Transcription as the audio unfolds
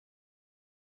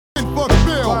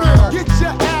Get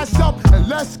your ass up and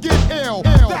let's get ill.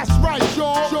 That's right,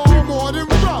 y'all. We more than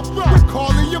rough. We're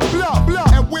calling you bluff.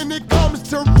 And when it comes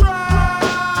to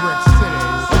Brick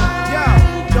Cities, yo,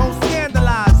 don't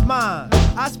scandalize mine.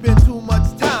 I spend too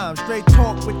much time straight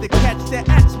talk with the catch that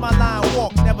etch my line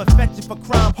walk. Never fetch it for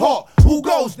crime. Hawk, who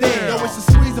goes there? Yo, it's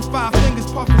a squeeze of 5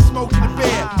 fingers, puffing smoke in the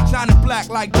bed. Shining black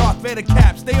like Darth Vader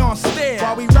caps, they on stare.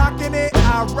 While we rockin' it,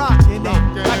 I rockin'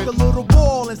 it. Like a little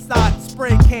ball inside the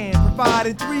spray can.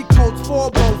 Providing 3 coats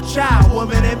for both child,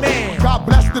 woman, and man. God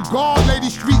bless the guard, lady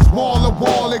streets, wall to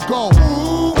wall it go.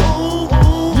 Ooh, ooh,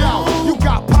 ooh. Yo, you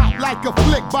got popped like a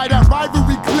flick by that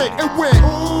rivalry click and went.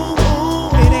 Ooh, ooh.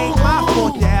 It ain't my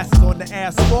fault your ass is on the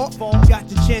asphalt. Got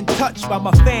your chin touched by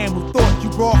my fam who thought you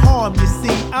brought harm. You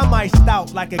see, I'm iced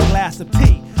out like a glass of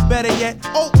tea. Better yet,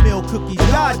 oatmeal cookies,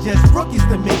 y'all just rookies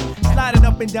to me. Sliding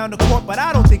up and down the court, but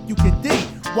I don't think you can D.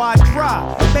 Why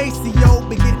try? Maceo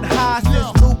been getting high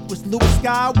since Luke was Luke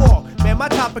Skywalker. Man, my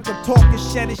topic of talk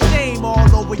is shedding shame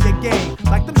all over your game.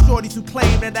 Like them shorties who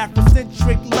claim that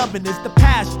Afrocentric loving is the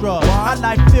past drug. My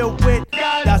life filled with,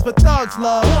 that's what thugs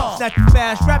love. Snatch you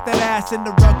fast, wrap that ass in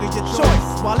the rug of your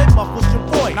choice while it muffles your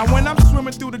voice. Now when I'm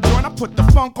swimming through the joint, I put the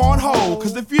funk on hold.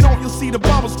 Cause if you don't, you'll see the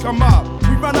bubbles come up.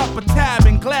 We run up a tab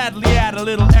and gladly add a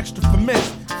little extra for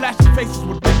miss. Flashing faces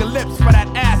with bigger lips for that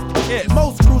ass to kiss.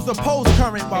 Most crews oppose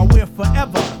current while we're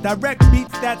forever. Direct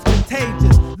beats that's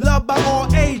contagious. Loved by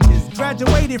all ages.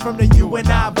 Graduated from the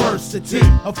university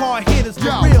of hard hitters for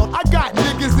real. I got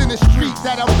niggas in the streets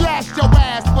that'll blast your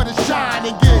ass for the shine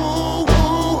and get ooh,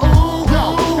 ooh, ooh.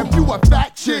 Yo, if you a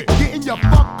fat chick, getting your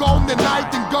fuck on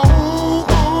tonight and go ooh,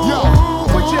 ooh. Yo,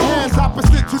 put your hands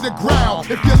opposite to the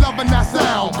ground if you're loving that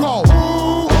sound. Go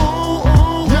ooh, ooh,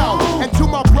 ooh. Yo, and to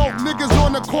my broke niggas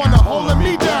on the corner holding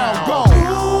me down. Go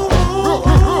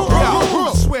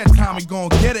swear Tommy gon'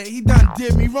 get it, he done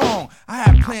did me wrong. I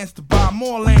had plans to buy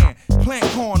more land, plant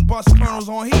corn, bust kernels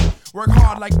on heat, work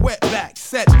hard like wetbacks.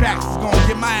 Setbacks is gon'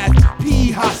 get my ass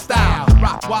P hostile.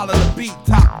 Rock wallet the beat,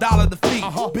 top dollar the feet.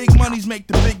 Big monies make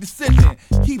the big decision.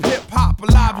 Keep hip hop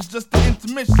alive, it's just the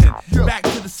intermission. Back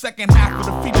to the second half of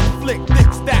the feature flick,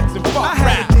 thick stacks and fuck I had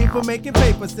rap. a thing for making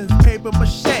paper since paper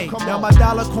mache. Now my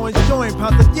dollar coins join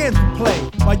pounds of yen to play.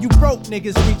 While you broke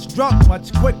niggas reach drunk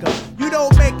much quicker. You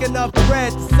don't make enough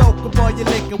bread to soak up all your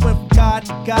liquor. Went from God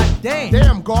to goddamn.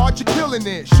 Damn, God, you're killing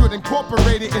it. Should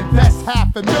incorporate it, invest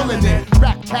 $500,000 in it.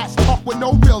 Rap cats talk with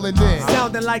no real in it.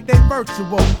 Sounding like they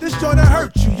virtual. This joint'll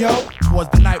hurt you, yo. Was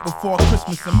the night before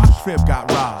Christmas and my crib got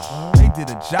robbed. They did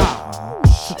a job.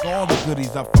 Took all the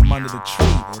goodies up from under the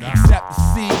tree, except the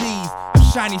CDs of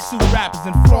shiny suit rappers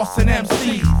and frosting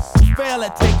MCs. Fail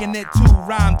at taking it to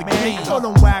rhyme the key. All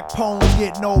them whack poems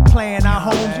get no playing our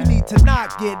homes. You need to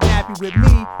not get nappy with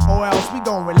me, or else we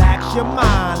gon' relax your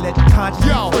mind, let your conscience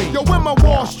be free. Yo, where my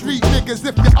Wall Street niggas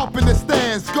if you're up in the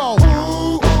stands go?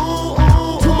 Ooh, ooh,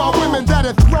 ooh. To my women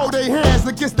that'll throw their hands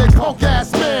against their punk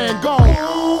ass man, go.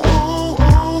 Ooh, ooh,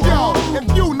 ooh. Yo,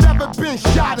 if you never been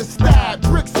shot or stabbed,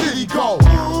 Brick City go. Ooh,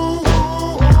 ooh,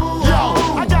 ooh. Yo,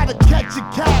 I gotta catch a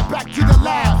cab back to the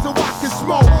lab so I can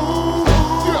smoke. Ooh,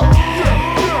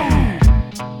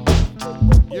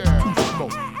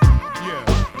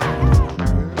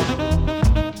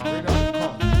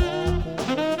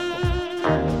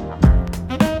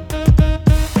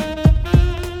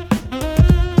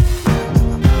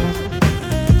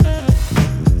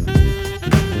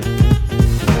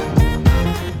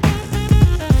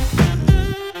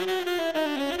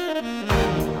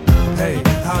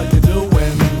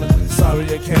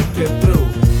 can't get through.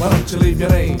 Why don't you leave your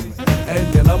name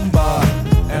and your number,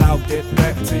 and I'll get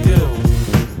back to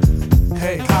you.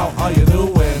 Hey, how are you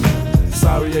doing?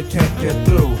 Sorry I can't get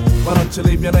through. Why don't you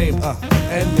leave your name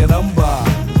and your number,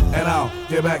 and I'll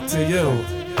get back to you.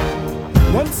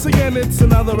 Once again, it's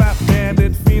another rap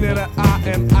bandit, fiending an eye,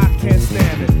 and I can't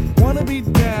stand it. Wanna be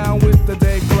down with the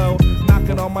day glow,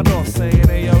 knocking on my door saying,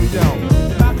 hey yo yo.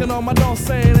 Knocking on my door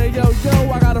saying, hey yo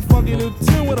yo, I got a funky new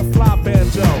tune with a fly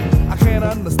banjo. I can't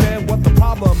understand what the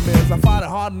problem is. I find it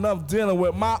hard enough dealing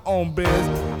with my own biz.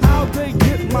 How'd they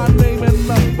get my name and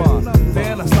number?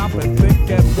 Then I stop and think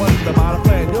and wonder about a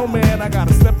plan. Yo man, I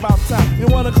gotta step outside. You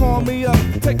wanna call me up?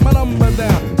 Take my number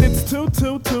down. It's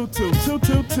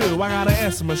 2222222. I got an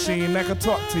answer machine that can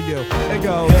talk to you. It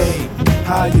goes, hey,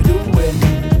 how you doing?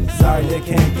 Sorry I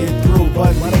can't get through,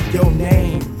 but what is your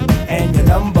name and your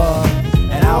number?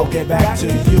 And I'll get back to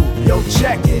you. Yo,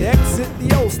 check it. Exit the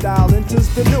the old style enters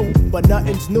the new, but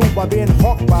nothing's new by being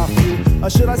hawked by a few. Or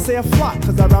should I say a flock,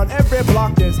 cause around every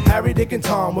block there's Harry, Dick, and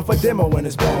Tom with a demo in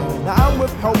his palm. Now I'm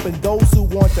with helping those who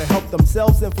want to help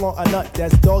themselves and flaunt a nut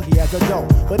that's doggy as a dough.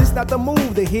 But it's not the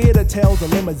move to hear the tales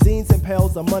of limousines and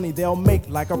pails of money they'll make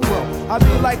like a pro. I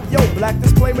be like, yo, black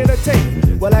disclaimer to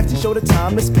tape. Well, actually show the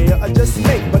time to spare or just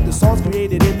make. But the songs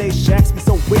created in they shacks be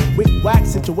so wick, whack.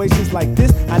 Situations like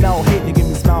this, I now hate to give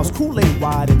me smiles, Kool-Aid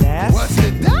wide and ass. What's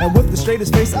it done? And with the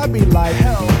straightest face, I be like,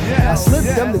 hell yeah. I slip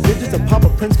them the digits of Papa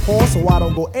Prince Paul so I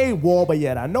don't go AWOL, but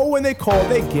yet I know when they call,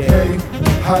 they get. Hey,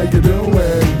 how you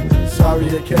doing? Sorry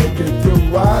I can't get through.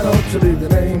 Why don't you leave your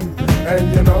name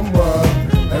and your number,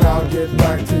 and I'll get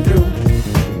back to you.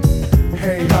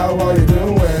 Hey, how are you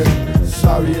doing?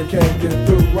 Sorry I can't get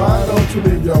through. Why don't you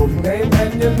leave your name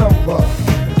and your number,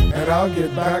 and I'll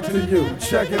get back to you.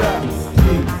 Check it out.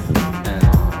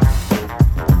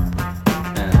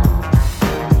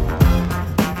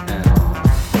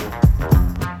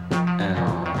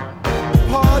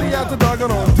 The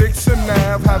doggone on Dixon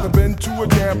Ave, haven't been to a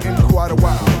jam in quite a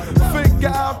while. Figure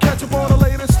out, catch up on the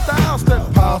latest style.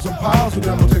 Step piles and piles, the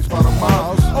demo takes about a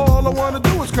mile. All I wanna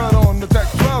do is cut on the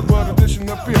tech 12, but addition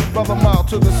appears by the mile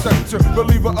to the sector.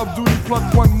 Believer of duty,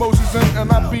 plug one Moses in, and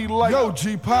I be like, yo,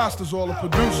 G Pasta's all a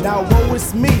producer. Now woe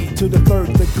is me to the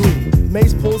third degree.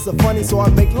 Mace pulls the funny, so I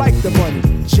make like the money.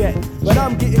 Jet, but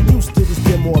I'm getting used to this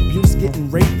demo abuse,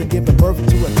 getting raped and giving birth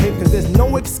to a tape. Cause there's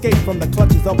no escape from the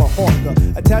clutches of a hawker.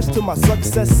 Attached to my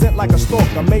success, sent like a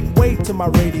stalker. Make way to my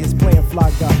radius, playing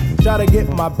fly guy. Try to get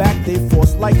my back, they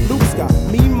force like Luke Scott.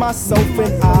 Me, myself,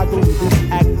 and I go to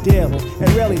this act daily. And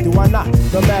rarely do I not.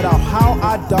 No matter how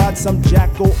I dodge, some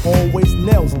jackal always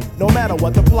nails me. No matter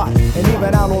what the plot. And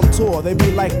even out on tour, they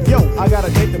be like, yo, I got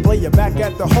a date to play you back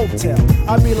at the hotel.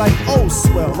 I be like, oh,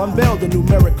 swell, unveil the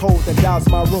numeric code that dials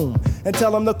my room. And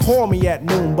tell them to call me at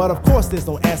noon. But of course there's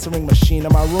no answering machine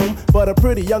in my room, but a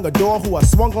pretty young adore who I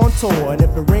swung on tour. And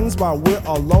if it rings while we're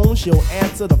alone, she'll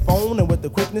answer the phone, and with the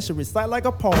quickness she'll recite like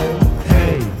a poem.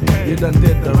 Hey, you done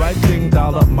did the right thing,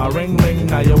 dial up my ring ring,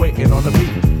 now you're waiting on the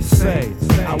beat. Say,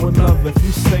 I would love if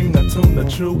you sing the tune the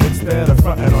true instead of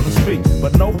frontin' on the speak.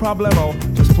 But no problemo,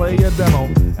 just play your demo,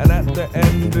 and at the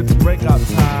end it's breakout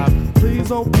time.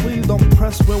 Please, oh please don't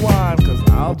press rewind, cause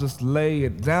I'll just lay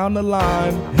it down the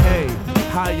line. Hey,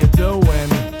 how you doing?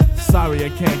 Sorry I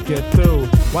can't get through.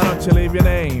 Why don't you leave your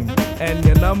name and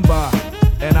your number,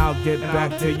 and I'll get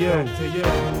back to you.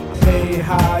 Hey,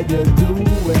 how you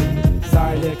doing?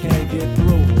 Sorry I can't get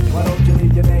through. Why don't you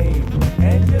leave your name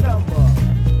and your number?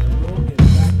 We'll get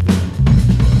back to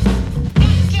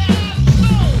you.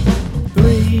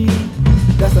 3,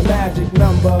 that's a magic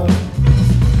number.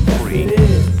 Yes, it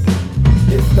is.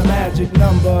 It's the magic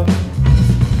number.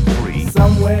 3.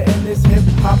 Somewhere in this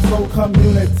hip-hop soul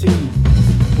community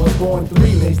was born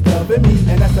 3, they stubbing me,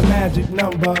 and that's a magic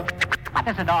number. What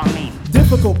does it all mean?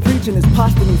 Difficult preaching is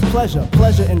posthumous pleasure.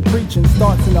 Pleasure in preaching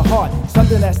starts in the heart.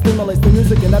 Something that stimulates the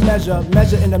music in a measure.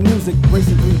 Measure in the music,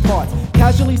 racing 3 parts.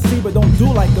 Casually see but don't do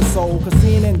like the soul. Cause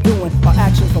seeing and doing are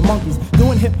actions for monkeys.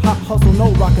 Doing hip hop, hustle,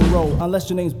 no rock and roll. Unless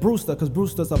your name's Brewster, cause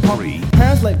Brewster's a punk.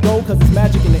 Parents let go cause it's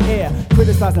magic in the air.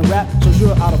 Criticizing rap shows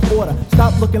you're out of order.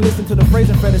 Stop looking, listen to the phrase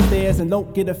in front of stairs, and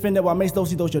don't get offended while Mace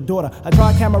Dosey does your daughter. A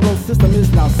tri-camera roll system is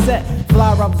now set.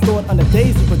 Fly around the store under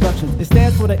Daisy Productions. It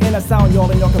stands for the inner sound, y'all,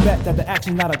 and y'all can bet that the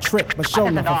action's not a trick, but show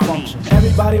enough a function.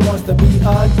 Everybody wants to be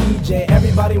a DJ,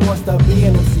 everybody wants to be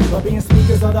an MC, but being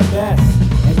speakers are the best,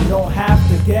 and you don't have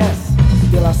to guess.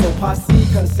 De La Soul Posse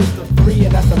consists of 3,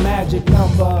 and that's the magic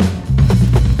number.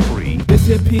 3. This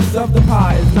here piece of the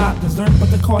pie is not dessert, but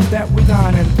the course that we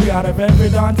dine, and 3 out of every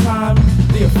darn time,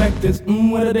 the effect is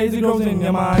when a daisy grows in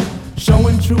your mind.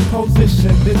 Showing true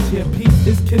position, this here piece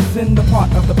is kissing the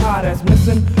part of the pie that's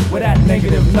missing, where that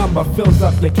negative number fills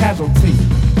up your casualty.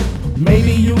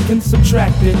 Maybe you can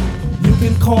subtract it, you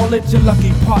can call it your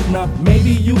lucky partner,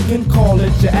 maybe you can call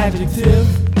it your adjective.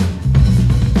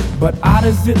 But odd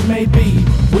as it may be,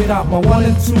 without my 1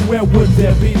 and 2, where would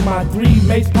there be my 3?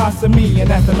 Mace pasta me, and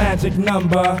that's the magic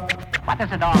number. What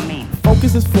does it all mean?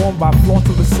 Focus is formed by flaunt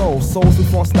of the soul. Souls who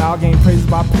flaunt style gain praises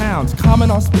by pounds.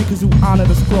 Comment on speakers who honor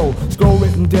the scroll. Scroll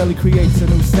written daily creates a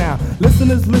new sound.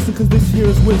 Listeners listen cause this here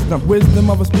is wisdom. Wisdom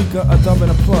of a speaker, a dove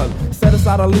and a plug. Set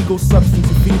aside a legal substance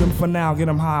to feed them for now. Get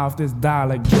them high off this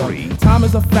dialect drug. Time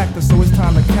is a factor, so it's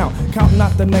time to count. Count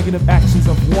not the negative actions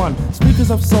of 1. Speakers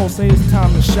of soul say it's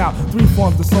time to shout. 3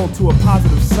 forms the soul to a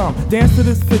positive sum. Dance to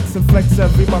this fits and flex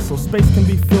every muscle. Space can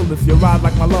be filled if you ride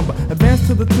like my lumber. Advance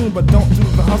to the tune but don't do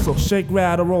the hustle. Shake,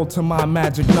 rattle, roll to my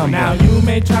magic number. Now you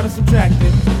may try to subtract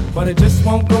it, but it just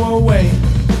won't go away.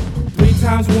 3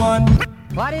 times 1.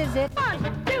 What is it?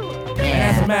 1, 2, 3.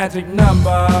 That's a magic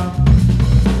number.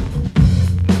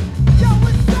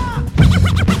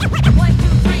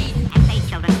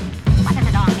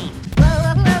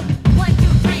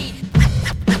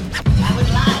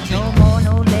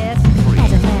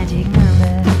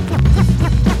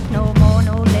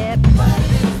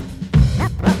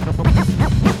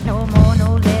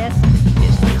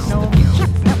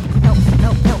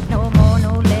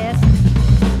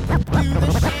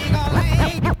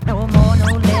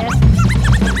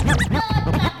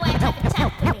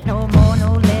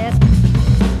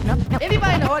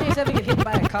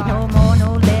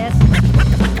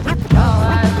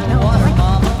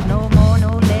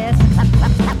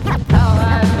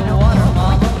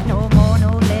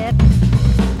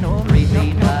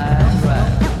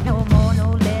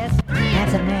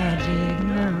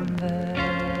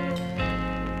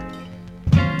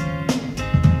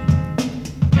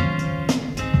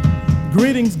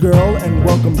 Greetings, girl, and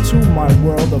welcome to my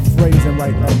world of phrasing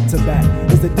right up to bat.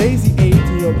 It's the daisy age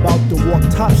and you're about to walk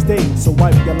top stage, so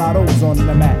wipe your lottos on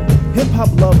the mat. Hip-hop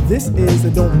love this is,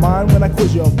 and don't mind when I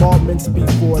quiz your involvements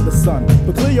before the sun.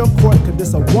 But clear your court, cause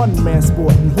this a one-man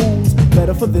sport, and who's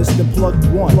better for this than plug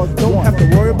one? Don't have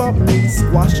to worry about me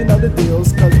squashing other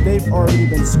deals, cause they've already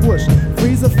been squished.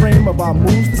 Freeze the frame of our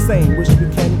moves the same, wish we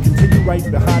can continue right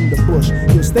behind the bush.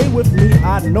 You'll stay with me,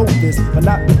 I know this, but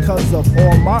not because of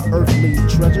all my earthly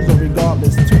treasures, or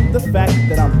regardless to the fact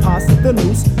that I'm past the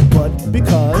noose, but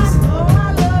because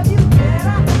I love you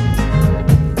better.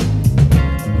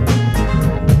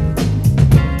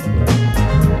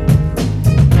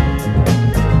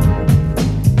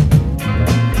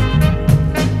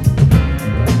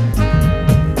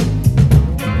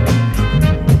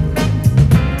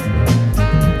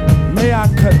 May I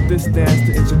cut this dance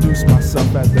to introduce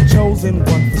myself as the chosen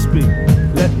one for speak.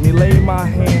 Let me lay my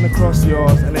hand across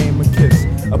yours and aim a kiss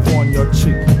upon your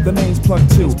cheek. The name's Plug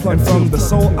 2, and from the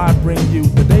soul I bring you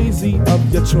the daisy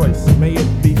of your choice. May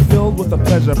it be filled with a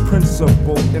pleasure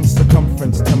principle in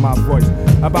circumference to my voice.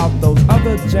 About those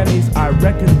other Jennies I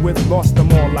reckoned with, lost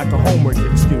them all like a homework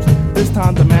excuse. This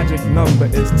time the magic number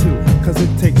is 2, cause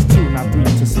it takes 2, not 3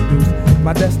 to seduce.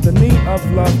 My destiny of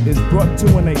love is brought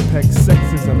to an apex. Sex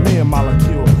is a mere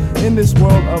molecule in this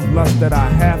world of lust that I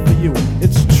have for you.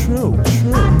 It's true,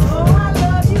 true. I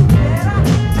love you better.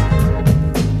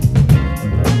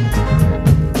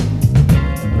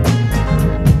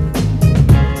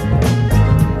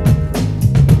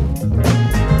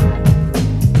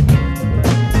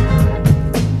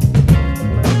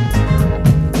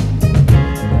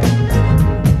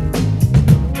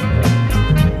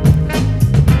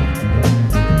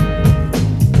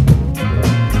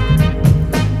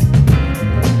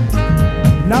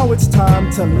 Now it's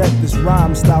time to let this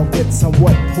rhyme style get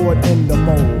somewhat poured in the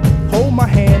mold. Hold my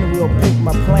hand and we'll pick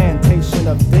my plantation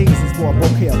of daisies for a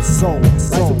bouquet of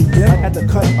souls. Like to begin at the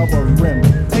cut of a rim.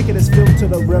 Take it as filled to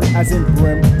the rim as in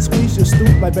brim. Squeeze your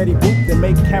stoop like Betty Boop, then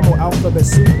make camel alphabet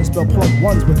soup and spell plug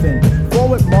ones within.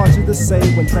 Forward march is the say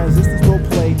when transistors will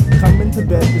play. Coming to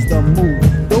bed is the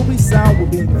move. Dolby sound will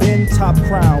be then top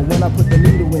crown when I put the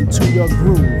needle into your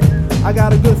groove. I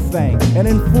got a good thing, and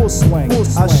in full swing.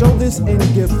 I show this in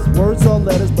gifts, words or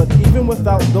letters, but even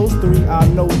without those 3, I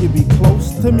know you'd be close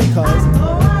to me, cause I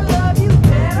know I love you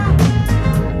better.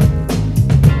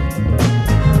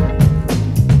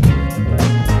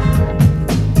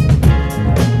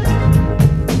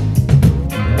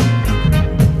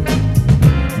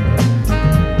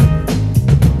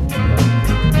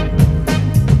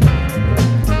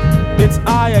 It's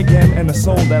I again, and the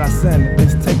soul that I send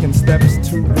is taking steps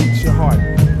to reach your heart.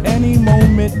 Any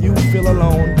moment you feel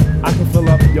alone, I can fill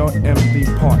up your empty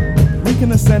part. We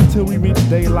can ascend till we reach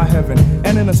daylight heaven,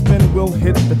 and in a spin we'll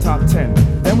hit the top 10.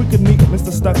 Then we could meet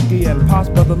Mr. Stucky and Pops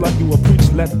Brother Lucky will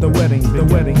preach, let the wedding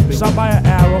begin. Shot by an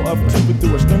arrow of Cupid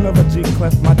through a string of a G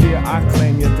clef, my dear, I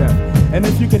claim your death. And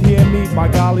if you could hear me, by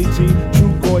golly G,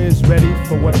 true Goy is ready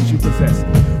for what you possess.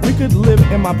 We could live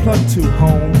in my Plug 2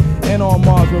 home, and on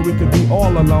Mars where we could be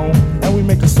all alone. And we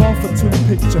make a song for 2,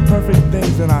 picture perfect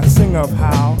things, and I sing of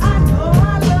how I know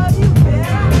I love you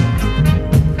better.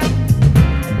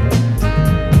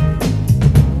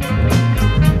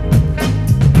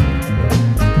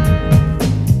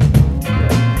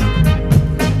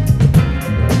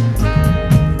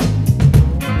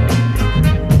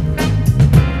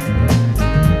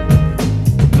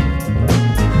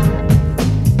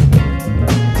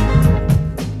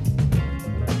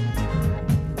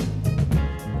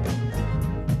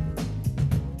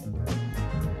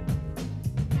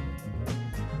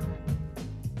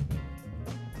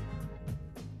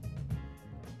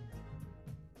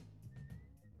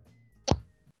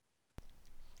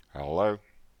 Hello?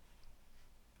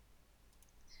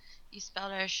 You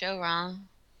spelled our show wrong.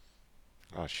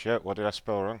 Oh shit! What did I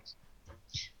spell wrong?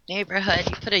 Neighborhood.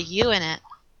 You put a U in it.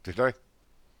 Did I?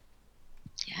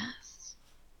 Yes.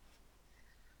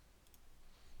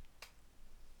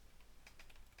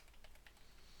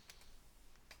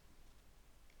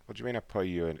 What do you mean I put a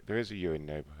U in? There is a U in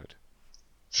neighborhood.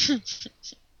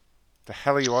 The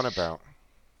hell are you on about?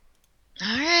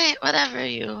 All right, whatever,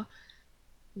 you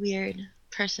weird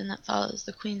person that follows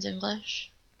the Queen's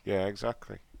English. Yeah,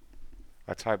 exactly.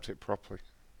 I typed it properly.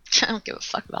 I don't give a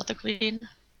fuck about the Queen.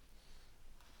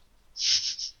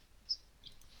 Is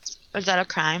that a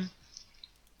crime?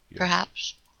 Yes.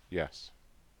 Perhaps? Yes.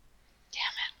 Damn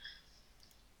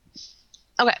it.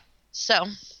 Okay, so.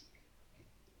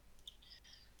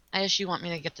 I guess you want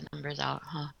me to get the numbers out,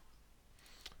 huh?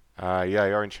 Yeah,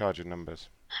 you're in charge of numbers.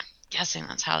 Guessing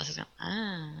that's how this is going.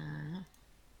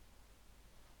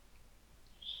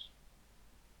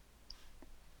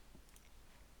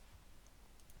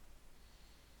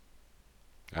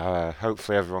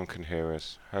 Hopefully everyone can hear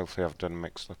us. Hopefully I've done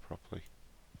Mixler properly.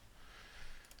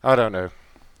 I don't know.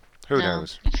 Who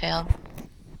knows? You failed.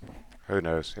 Who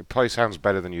knows? It probably sounds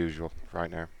better than usual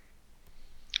right now.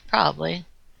 Probably.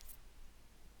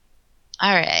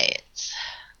 Alright.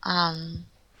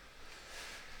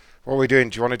 What are we doing?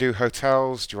 Do you want to do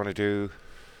hotels? Do you want to do...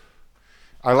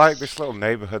 I like this little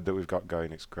neighborhood that we've got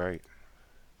going. It's great.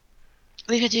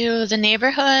 We could do the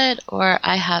neighborhood, or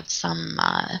I have some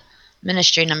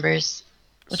ministry numbers.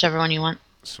 Whichever one you want.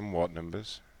 Some what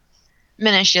numbers?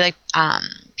 Ministry, like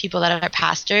people that are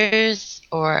pastors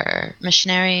or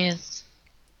missionaries.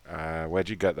 Where'd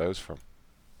you get those from?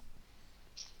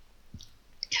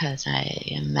 Because I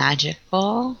am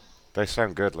magical. They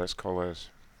sound good. Let's call those.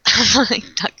 I'm like,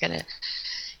 not gonna.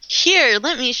 Here,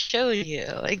 let me show you.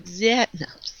 Exact. No.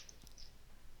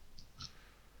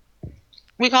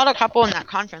 We called a couple in that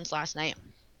conference last night.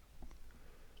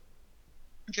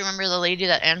 Do you remember the lady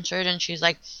that answered and she's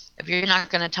like, if you're not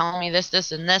going to tell me this,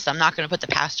 this, and this, I'm not going to put the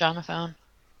pastor on the phone?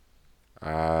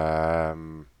 Oh,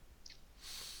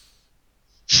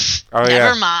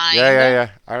 Never mind.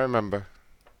 Yeah. I remember.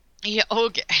 Yeah,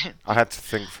 okay. I had to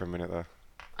think for a minute, though.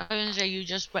 I was going to say, you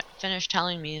just finished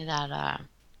telling me that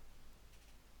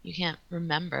you can't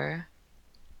remember.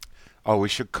 Oh, we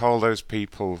should call those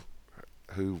people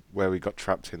where we got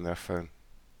trapped in their phone.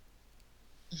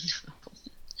 Just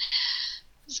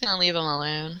gonna leave them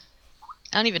alone.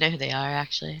 I don't even know who they are,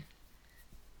 actually.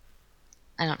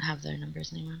 I don't have their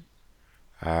numbers anymore.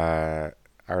 I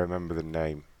remember the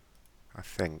name, I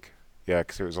think. Yeah,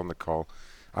 because it was on the call.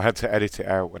 I had to edit it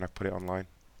out when I put it online.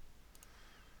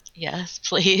 Yes,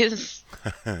 please.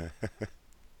 They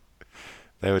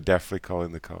were definitely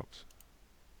calling the cops.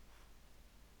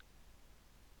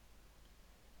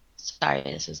 Sorry,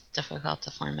 this is difficult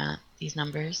to format, these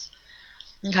numbers.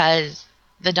 Because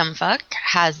the dumb fuck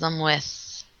has them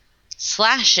with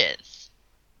slashes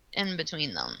in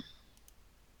between them.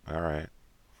 Alright.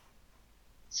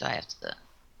 So I have to...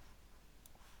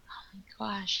 Oh my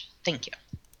gosh. Thank you.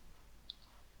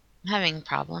 I'm having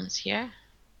problems here.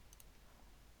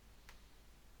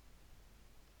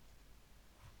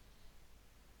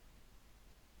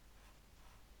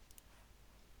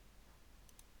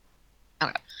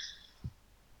 Okay.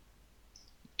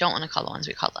 Don't want to call the ones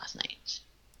we called last night.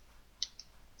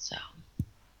 So.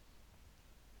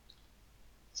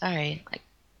 Sorry. Like,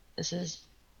 this is...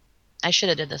 I should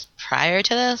have did this prior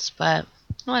to this, but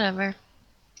whatever.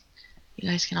 You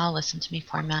guys can all listen to me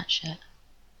format shit.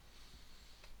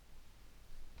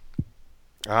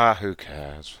 Who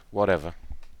cares? Whatever.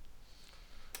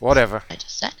 Whatever. I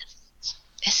just said it,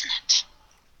 isn't it?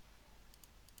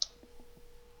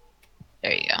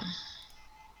 There you go.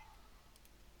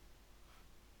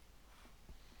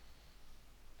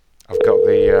 I've got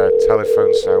the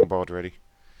telephone soundboard ready,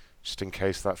 just in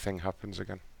case that thing happens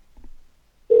again.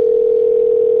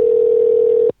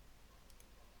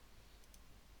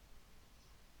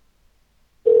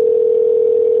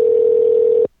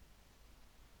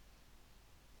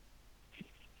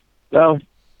 Hello?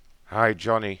 Hi,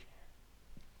 Johnny.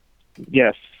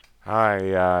 Yes.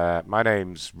 Hi, my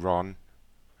name's Ron.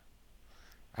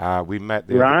 We met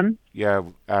the Ron?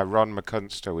 Ron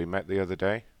McCunster. We met the other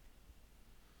day.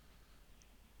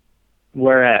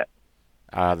 Where at?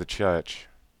 The church.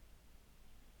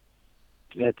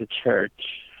 At the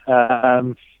church.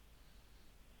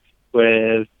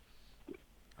 With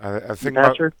I think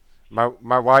pastor?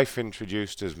 my wife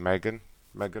introduced us Megan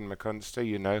McCunster.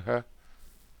 You know her?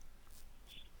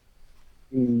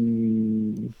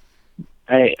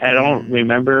 I don't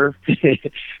remember. To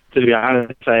be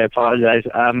honest, I apologize.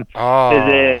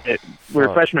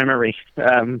 Refresh my memory.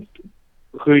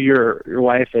 who your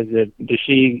wife is? Does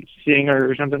she sing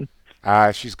or something?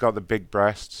 She's got the big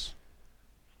breasts.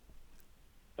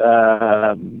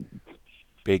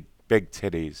 Big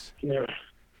titties. Yeah.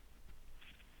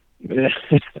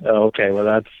 Okay, well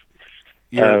that's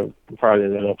probably a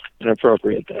little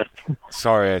inappropriate there.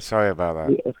 Sorry about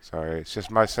that. Yeah. Sorry, it's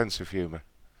just my sense of humor.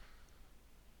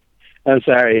 I'm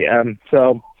sorry.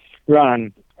 So,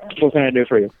 Ron, what can I do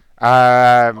for you?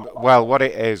 Well, what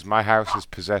it is, my house is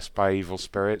possessed by evil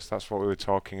spirits. That's what we were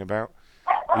talking about.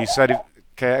 You said,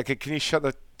 can you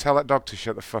tell that dog to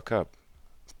shut the fuck up?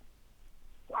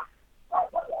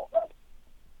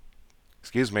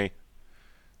 Excuse me.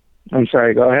 I'm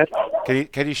sorry. Go ahead.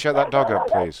 Can you shut that dog up,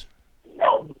 please?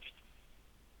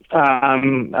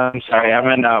 I'm sorry.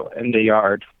 I'm out in the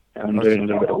yard. I'm doing a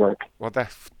little bit of work. What the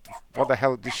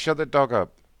hell? Just shut the dog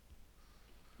up.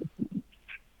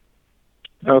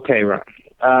 Okay, Ron.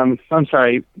 I'm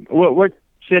sorry. What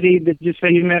city did you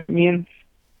say you met me in?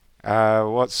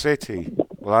 What city?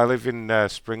 Well, I live in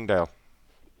Springdale.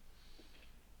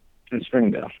 In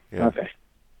Springdale. Yeah. Okay.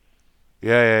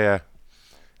 Yeah.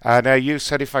 Now, you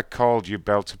said if I called, you'd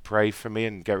be able to pray for me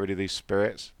and get rid of these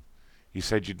spirits. You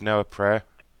said you'd know a prayer.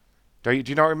 Do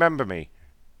you not remember me?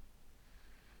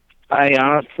 I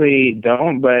honestly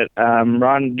don't, but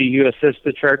Ron, do you assist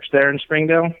the church there in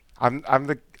Springdale?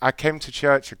 I came to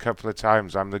church a couple of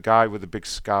times. I'm the guy with the big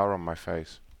scar on my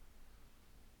face.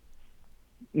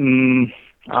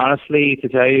 Honestly, to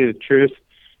tell you the truth,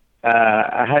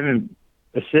 I haven't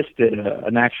assisted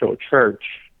an actual church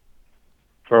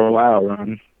for a while,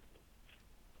 Ron.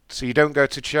 So you don't go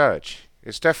to church?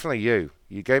 It's definitely you.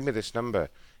 You gave me this number.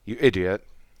 You idiot.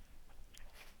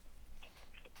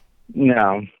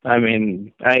 No, I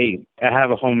mean, I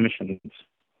have a home mission.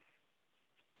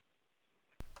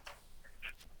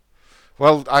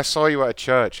 Well, I saw you at a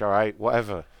church, all right?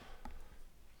 Whatever.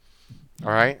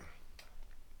 All right?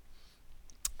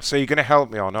 So you're going to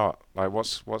help me or not? Like,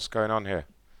 what's going on here?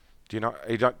 Do you not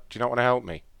want to help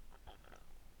me?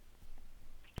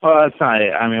 Well, that's not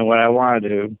it. I mean, what I wanted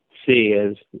to see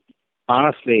is,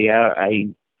 honestly,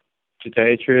 to tell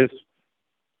you the truth,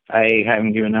 I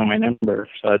haven't given out my number,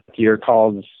 so your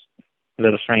call is a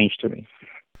little strange to me.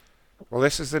 Well,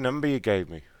 this is the number you gave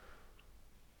me.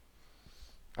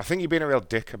 I think you're being a real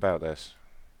dick about this.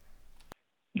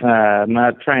 I'm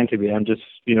not trying to be. I'm just,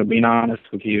 being honest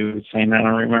with you, saying I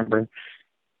don't remember.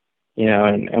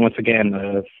 And once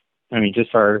again,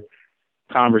 just our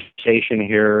conversation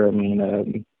here, I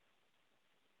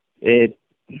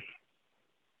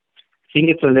think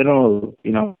it's a little,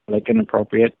 like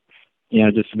inappropriate,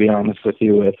 just to be honest with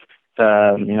you with,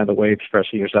 the way you're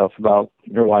expressing yourself about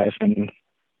your wife and,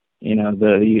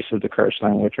 the use of the curse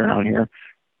language around here,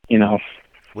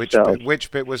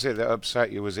 Which bit was it that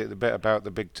upset you? Was it the bit about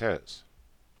the big tits?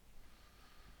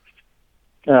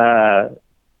 Like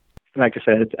I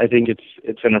said, I think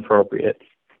it's inappropriate.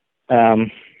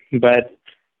 But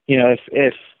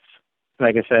if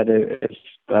like I said, if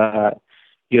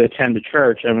you attend the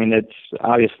church, it's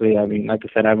obviously, like I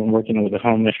said, I've been working with the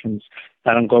home missions.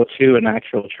 I don't go to an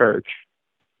actual church.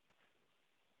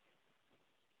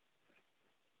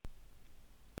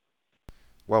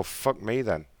 Well, fuck me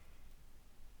then.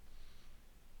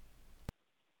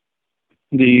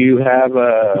 Do you have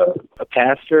a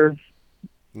pastor?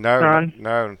 No, Ron?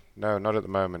 no, not at the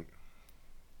moment.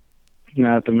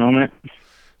 Not at the moment?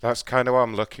 That's kind of what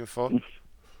I'm looking for.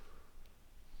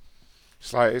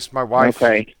 It's my wife.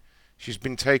 Okay. She's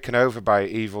been taken over by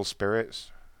evil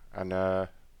spirits. And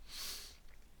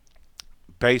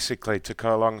basically, to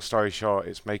cut a long story short,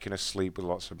 it's making her sleep with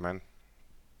lots of men.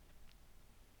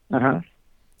 Uh-huh.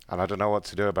 And I don't know what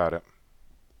to do about it.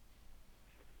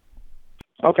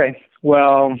 Okay.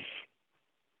 Well,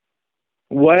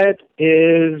 what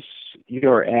is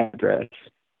your address?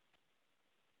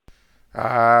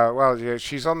 Well, yeah,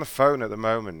 she's on the phone at the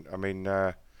moment.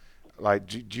 Do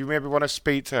you maybe want to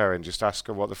speak to her and just ask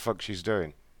her what the fuck she's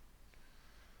doing?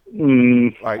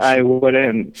 I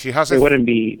wouldn't. She has wouldn't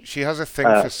be. She has a thing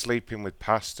for sleeping with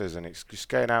pastors, and it's just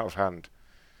getting out of hand.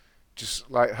 Just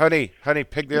honey,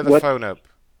 pick the other phone up.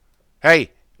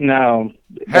 Hey. No.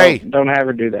 Hey. Don't have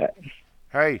her do that.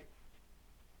 Hey.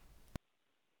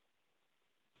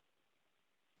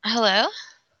 Hello?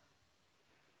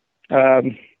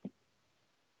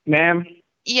 Ma'am?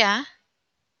 Yeah.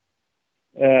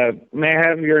 May I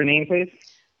have your name, please?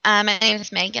 My name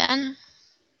is Megan.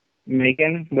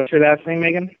 Megan? What's your last name,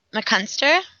 Megan?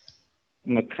 McCunster.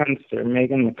 McCunster.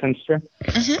 Megan McCunster?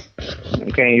 Mm-hmm.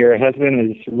 Okay, your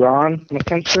husband is Ron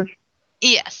McCunster?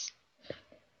 Yes.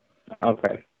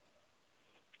 Okay.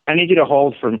 I need you to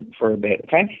hold for a bit,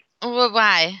 okay? Well,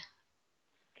 why?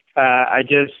 I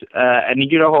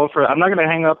need you to hold for. I'm not gonna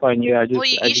hang up on you. I Well,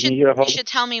 just need you to hold. you should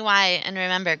tell me why. And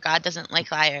remember, God doesn't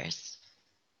like liars.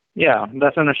 Yeah,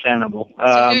 that's understandable. So who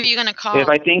are you gonna call? If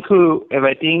I think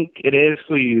it is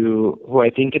who I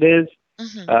think it is,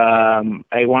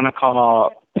 I want to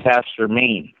call Pastor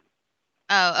Main.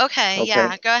 Oh, okay.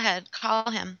 Yeah, go ahead. Call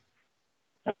him.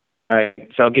 All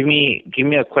right. So give me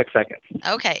a quick second.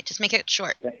 Okay, just make it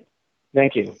short.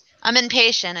 Thank you. I'm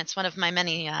impatient. It's one of my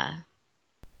many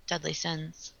deadly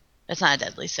sins. It's not a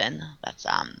deadly sin. That's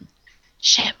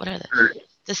shit. What are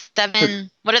the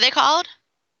 7? What are they called?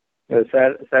 The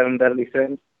 7 deadly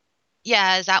sins.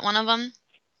 Yeah, is that one of them?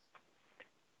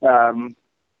 I'm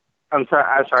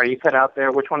sorry. You cut out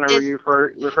there. Which one are you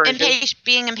referring to?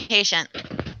 Being impatient.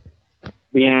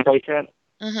 Being impatient.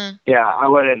 Yeah, I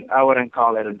wouldn't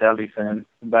call it a deadly sin,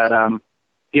 but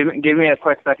give me a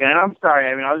quick second. And I'm sorry.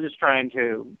 I mean, I was just trying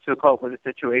to cope with the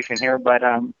situation here, but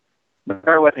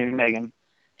bear with me, Megan.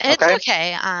 It's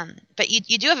okay. But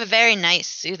you do have a very nice,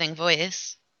 soothing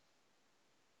voice.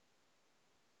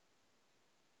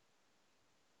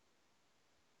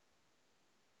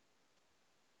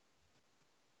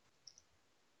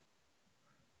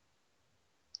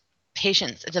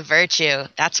 Patience, it's a virtue.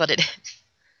 That's what it is.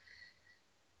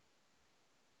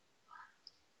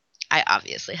 I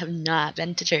obviously have not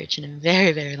been to church in a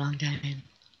very, very long time.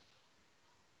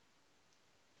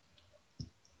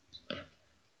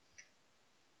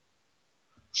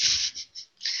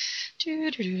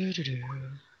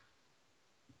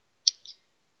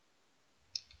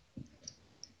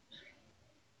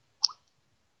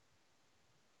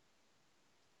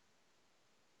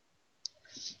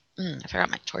 I forgot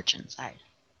my torch inside.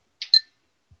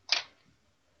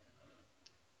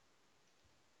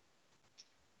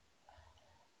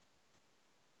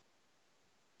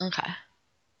 Okay.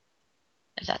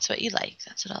 If that's what you like,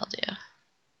 that's what I'll do.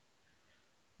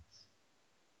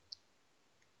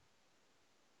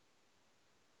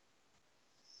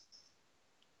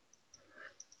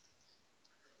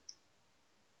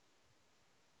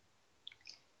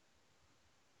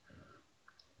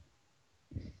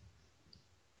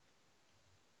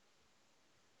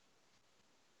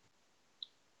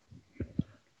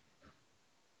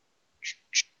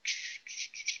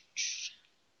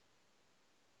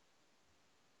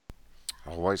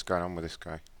 Oh, what is going on with this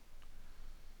guy?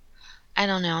 I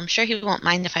don't know. I'm sure he won't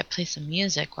mind if I play some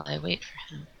music while I wait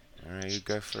for him. All right, you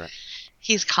go for it.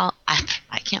 He's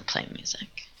I can't play music.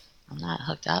 I'm not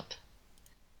hooked up.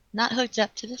 Not hooked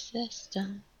up to the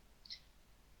system.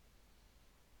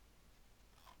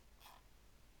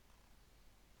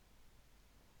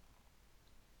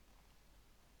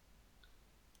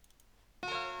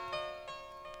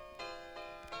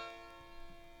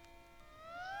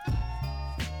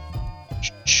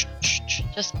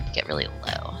 Just get really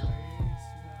low.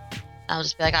 I'll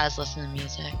just be like, I was listening to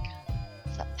music.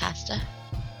 Is that pasta?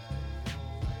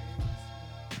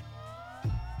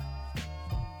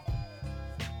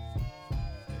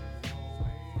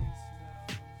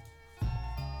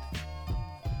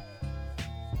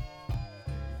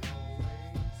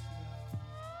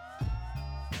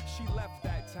 She left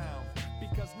that town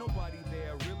because nobody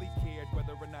there really cared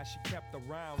whether or not she kept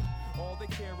around. All they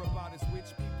care about is which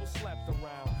people slept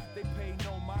around. They pay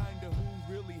no mind to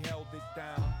who really held it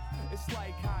down. It's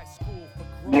like high school for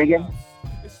grown-ups.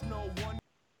 It's no one.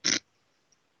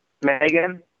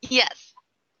 Megan? Yes.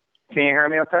 Can you hear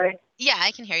me okay? Yeah,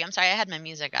 I can hear you. I'm sorry, I had my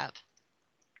music up.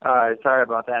 Sorry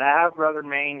about that. I have Brother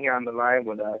Main here on the line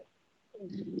with us.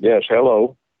 Yes,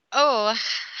 hello. Oh,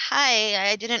 hi.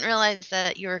 I didn't realize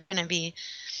that you were going to be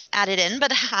added in,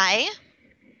 but hi.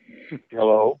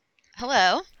 Hello.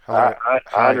 Hello. I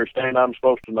understand I'm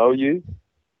supposed to know you.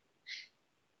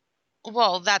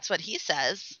 Well, that's what he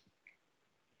says.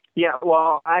 Yeah,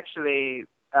 well, actually,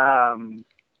 Ron,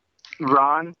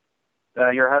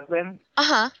 your husband,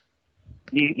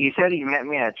 you said you met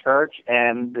me at church,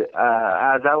 and as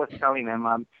I was telling him,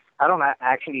 I don't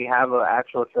actually have an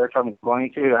actual church I'm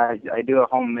going to. I do a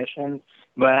home mission,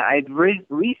 but I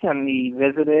recently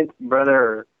visited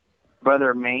Brother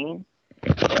Main,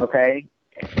 okay,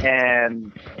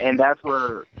 and that's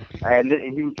where and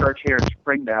his church here in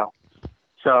Springdale.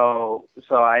 So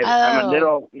I'm a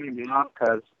little off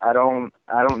because I don't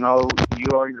know you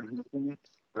or your husband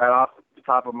right off the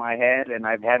top of my head, and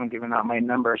I haven't given out my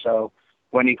number. So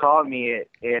when he called me,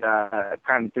 it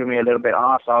kind of threw me a little bit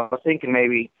off. So I was thinking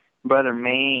maybe Brother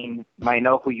Main might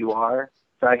know who you are.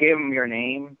 So I gave him your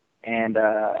name and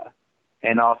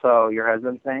also your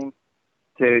husband's name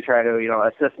to try to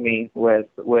assist me with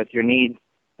your needs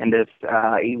in this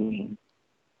evening.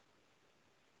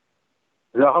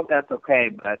 So I hope that's okay,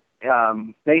 but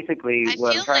basically, I what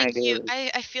I'm feel trying like to do.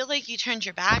 I feel like you turned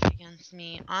your back against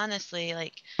me. Honestly,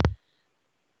 like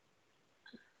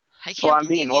I Well, can't I'm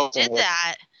being believe you open did with.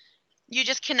 that. You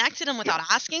just connected him without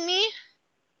asking me?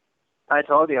 I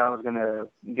told you I was gonna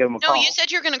give him a No, call. you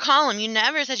said you were going to call him. You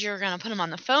never said you were going to put him on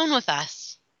the phone with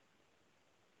us.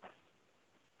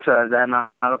 So is that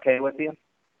not okay with you?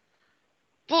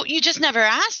 Well, you just never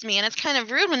asked me, and it's kind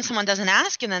of rude when someone doesn't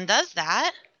ask and then does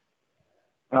that.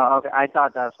 Okay, I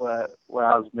thought that's what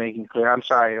I was making clear. I'm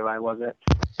sorry if I wasn't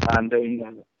doing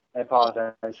that. I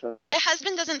apologize. My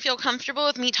husband doesn't feel comfortable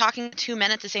with me talking to 2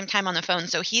 men at the same time on the phone,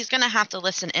 so he's going to have to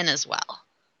listen in as well.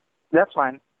 That's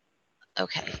fine.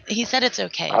 Okay. He said it's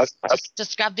okay.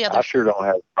 Just grab the other I sure don't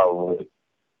have a problem with it.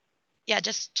 Yeah,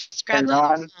 just grab And the other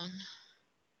Ron? phone.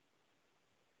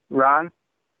 Ron?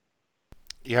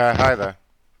 Yeah, hi there.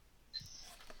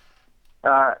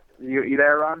 You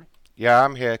there, Ron? Yeah,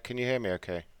 I'm here. Can you hear me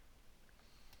okay?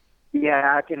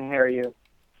 Yeah, I can hear you.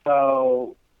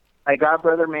 So I got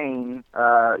Brother Maine,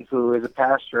 who is a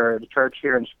pastor at the church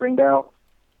here in Springdale.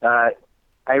 I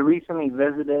recently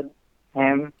visited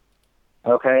him,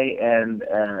 okay, and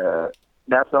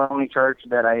that's the only church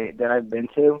that I've been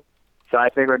to. So I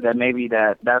figured that maybe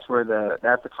that's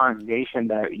the congregation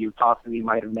that you possibly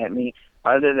might have met me.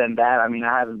 Other than that, I mean,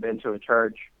 I haven't been to a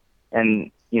church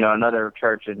and another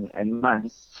church in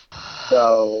months.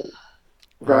 So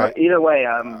Right. either way,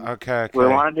 Okay. what I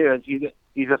want to do is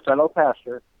he's a fellow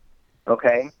pastor,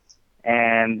 okay,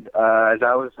 and as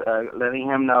I was letting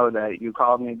him know that you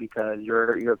called me because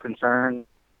you're concerned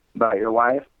about your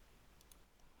wife.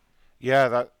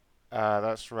 Yeah,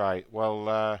 that's right. Well,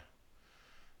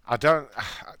 I don't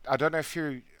know if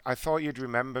I thought you'd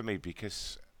remember me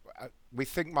because we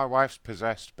think my wife's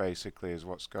possessed. Basically, is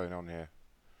what's going on here.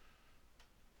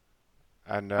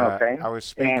 And Okay.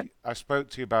 I spoke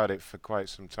to you about it for quite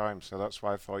some time, so that's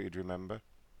why I thought you'd remember.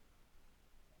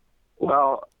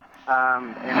 Well,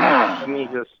 and let me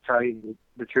just tell you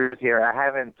the truth here. I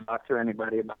haven't talked to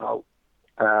anybody about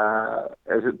a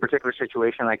particular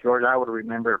situation like yours. I would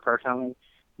remember it personally,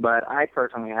 but I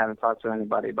personally haven't talked to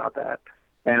anybody about that.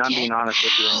 And I'm being honest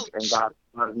with you, and God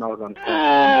knows I'm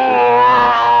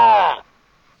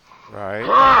Right.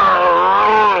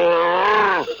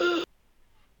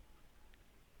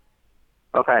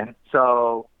 Okay,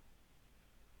 so,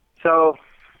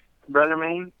 Brother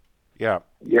Maine? Yeah.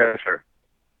 Yes, sir.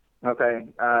 Okay,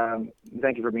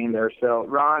 thank you for being there. So,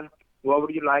 Ron, what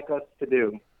would you like us to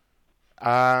do?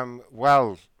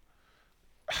 Well,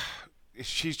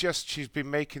 she's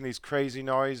been making these crazy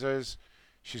noises.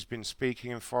 She's been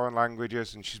speaking in foreign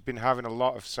languages, and she's been having a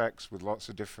lot of sex with lots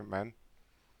of different men.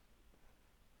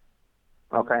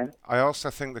 Okay. I also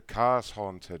think the car's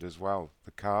haunted as well.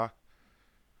 The car.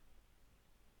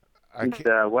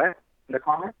 The what? The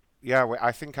car? Yeah,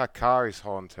 I think our car is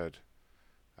haunted.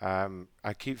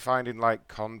 I keep finding like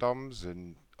condoms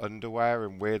and underwear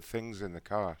and weird things in the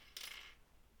car.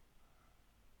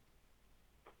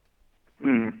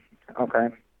 Okay.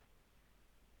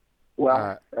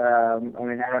 Well, I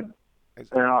mean, I don't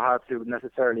know how to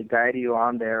necessarily guide you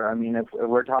on there. I mean, if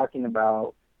we're talking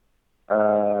about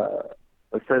a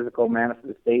physical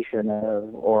manifestation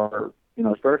or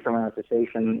spiritual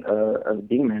manifestation of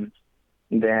demons,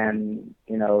 then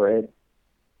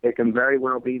it can very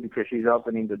well be because she's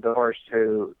opening the doors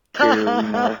to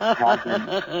have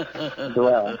them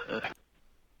dwell.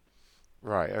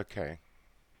 Right. Okay.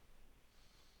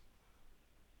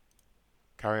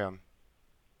 Carry on.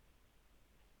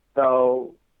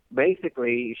 So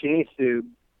basically, she needs to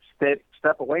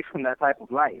step away from that type of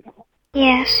life.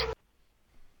 Yes.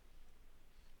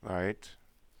 Right.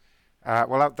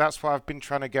 Well, that's what I've been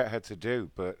trying to get her to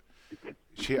do, but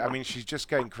she's just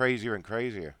getting crazier and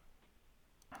crazier.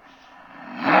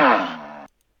 I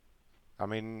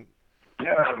mean,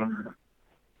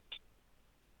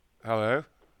 hello?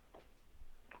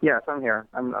 Yes, I'm here.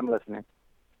 I'm listening.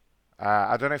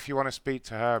 I don't know if you want to speak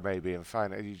to her maybe and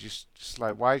find out. You just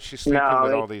like, why is she sleeping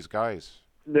with all these guys?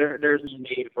 There's a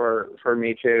need for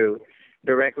me to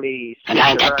directly speak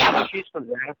to her. She's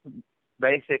possessed.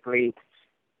 Basically,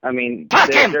 I mean,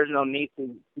 there's no need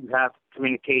to have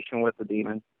communication with the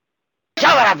demon.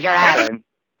 Shove it up your ass! Okay.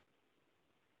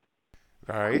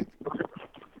 Right.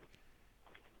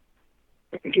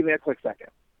 Give me a quick second.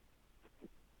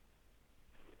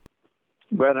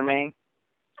 Brother Maine?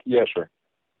 Yes, sir.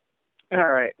 All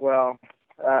right. Well,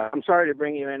 I'm sorry to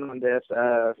bring you in on this.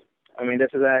 I mean,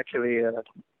 this is actually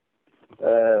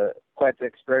quite the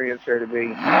experience here to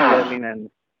be living in.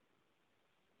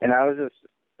 And I was just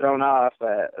thrown off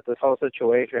at this whole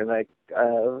situation. Like,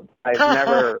 I've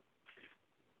never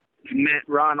met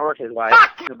Ron or his wife,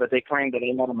 but they claimed that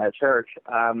they met him at church.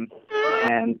 And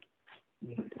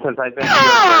since I've been to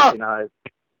your church,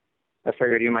 I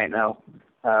figured you might know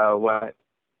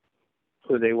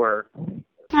who they were.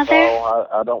 Mother? No,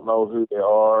 I don't know who they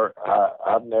are.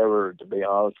 I've never, to be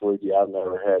honest with you, I've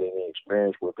never had any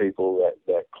experience with people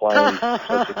that claim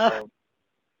such a thing.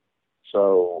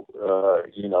 So,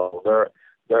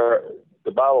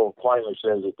 the Bible plainly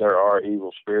says that there are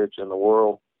evil spirits in the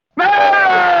world.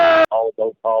 All of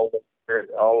those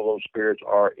spirits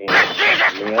are in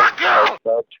men as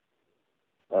such.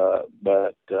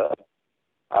 But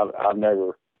I've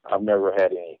never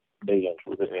had any dealings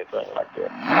with anything like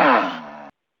that.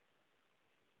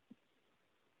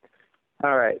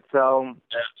 All right, so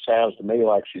That sounds to me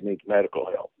like she needs medical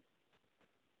help.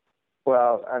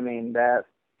 well, I mean that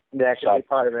could be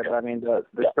part of it. But I mean the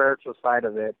spiritual side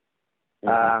of it.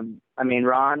 Mm-hmm. I mean,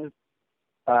 Ron,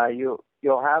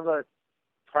 you'll have us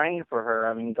praying for her.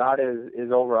 I mean, God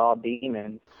is over all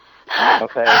demons.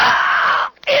 Okay.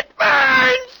 It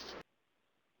burns!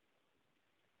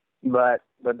 But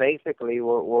basically,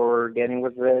 what we're getting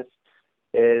with this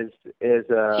is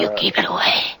You keep it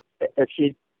away. If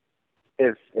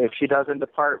she doesn't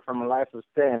depart from a life of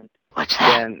sin, What's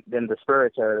that? then the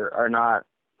spirits are not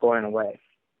going away.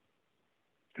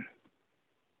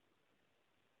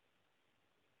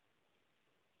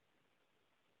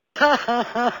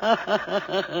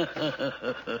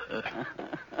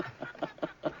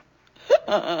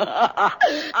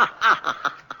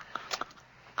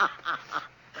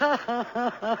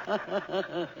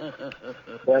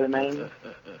 Brother Maine?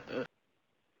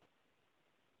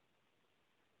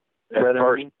 That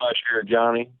first blush here,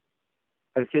 Johnny.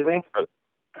 Excuse me?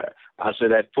 I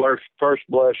said that first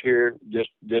blush here, just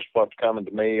what's coming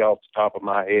to me off the top of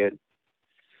my head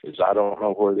is I don't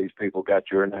know where these people got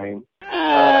your name.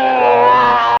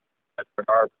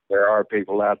 There are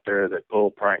people out there that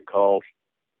pull prank calls.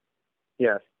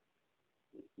 Yes.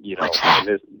 You know, and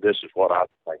this is what I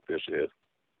think this is.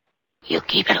 You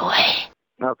keep it away.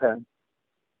 Okay.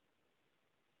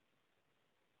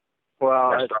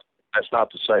 Well, That's not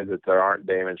to say that there aren't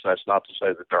demons. That's not to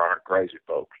say that there aren't crazy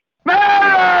folks.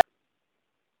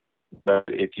 But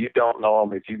if you don't know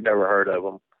them, if you've never heard of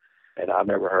them, and I've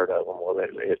never heard of them, well,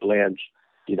 it lends,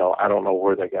 I don't know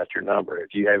where they got your number.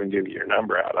 If you haven't given your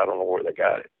number out, I don't know where they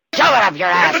got it. Shove it up your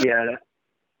ass! yeah,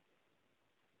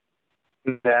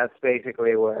 that's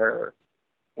basically where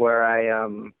I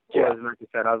was, like you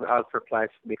said, I was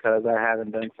perplexed because I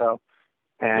haven't done so,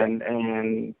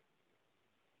 and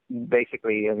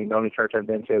basically, I mean, the only church I've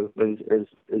been to is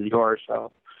yours,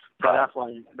 so that's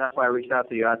why I reached out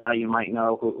to you. I thought you might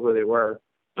know who they were.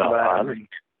 No, but,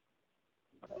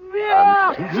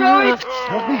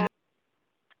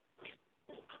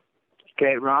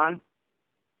 okay, Ron.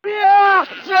 Yeah,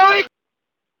 Joey.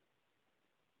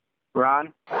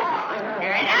 Ron. Hey,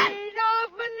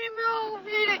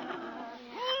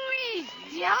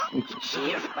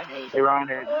 Ron,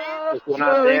 if you're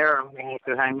not there, I'm going to have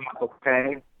to hang up,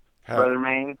 okay? Brother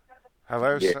Maine?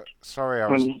 Hello? Yeah. Sorry, I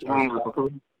was...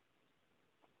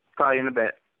 Call you in a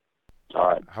bit. All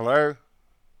right. Hello?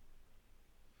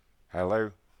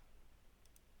 Hello?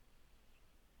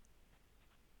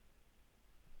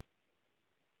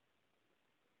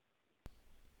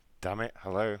 Damn it,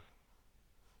 hello?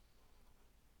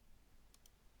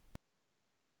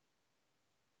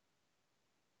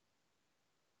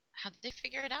 How'd they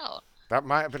figure it out? That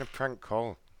might have been a prank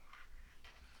call.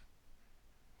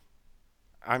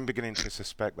 I'm beginning to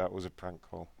suspect that was a prank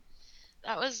call.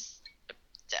 That was...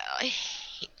 I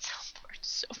hate soundboards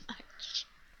so much.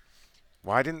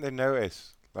 Why didn't they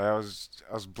notice? Like, I was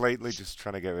blatantly just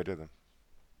trying to get rid of them.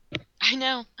 I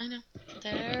know.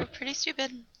 They're pretty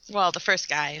stupid. Well, the first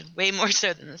guy, way more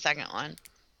so than the second one.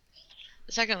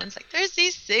 The second one's like, there's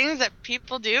these things that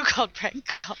people do called prank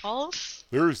calls.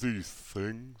 There's these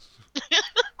things.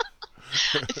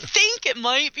 I think it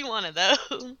might be one of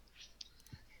those.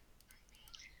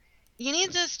 You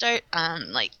need to start,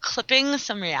 clipping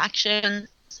some reactions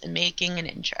and making an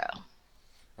intro.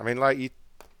 I mean, like,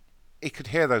 you could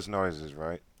hear those noises,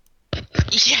 right?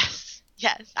 Yes,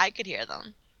 I could hear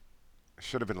them.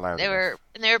 Should have been louder.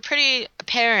 They were pretty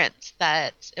apparent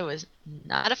that it was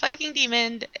not a fucking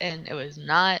demon and it was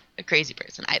not a crazy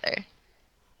person either.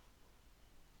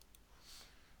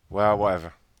 Well,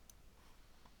 whatever.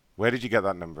 Where did you get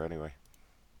that number anyway?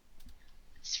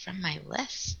 It's from my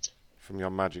list. From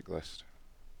your magic list.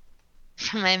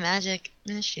 From my magic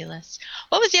ministry list.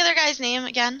 What was the other guy's name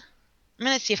again? I'm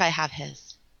gonna see if I have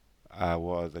his.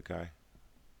 What other guy?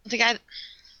 The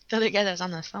other guy that was on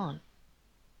the phone.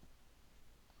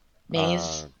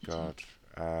 Maze. Oh,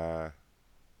 God.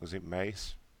 Was it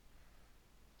Mace?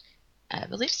 I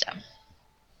believe so.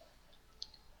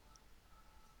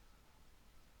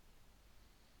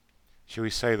 Should we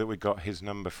say that we got his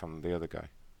number from the other guy?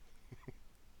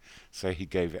 Say he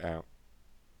gave it out.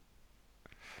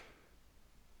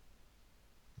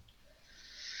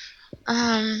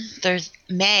 There's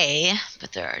May,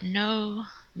 but there are no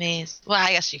Mays. Well,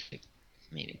 I guess you could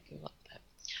maybe Google it. But...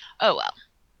 Oh, well.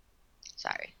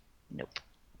 Sorry. Nope.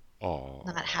 Oh.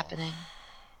 Not happening.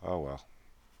 Oh, well.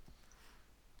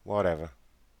 Whatever.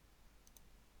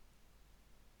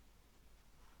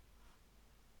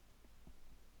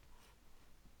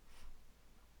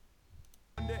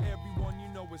 Everyone you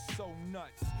know is so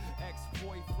nuts.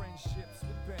 Ex-boyfriendships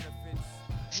with benefits.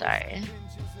 Sorry.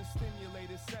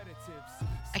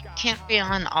 I can't be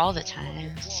on all the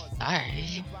time.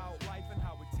 Sorry.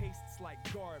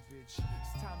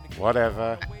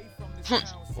 Whatever.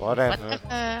 Whatever.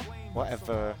 Whatever.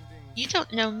 Whatever. You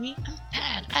don't know me. I'm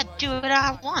bad. I do what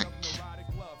I want.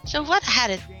 So what? I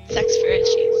had a sex for a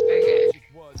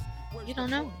cheeseburger. You don't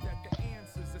know.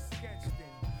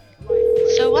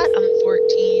 So what? I'm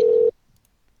 14.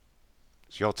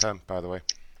 It's your turn, by the way.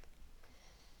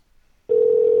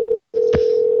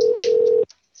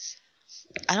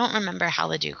 I don't remember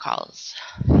how to do calls.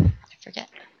 I forget.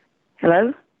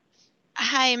 Hello?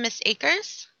 Hi, Miss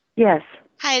Akers? Yes.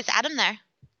 Hi, is Adam there?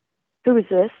 Who is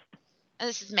this?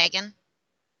 This is Megan.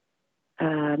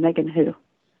 Megan who?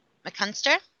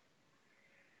 McCunster?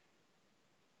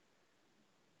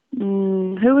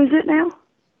 Who is it now?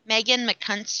 Megan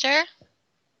McCunster?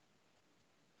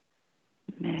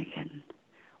 Megan.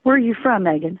 Where are you from,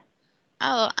 Megan?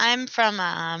 Oh, I'm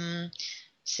from,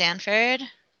 Sanford.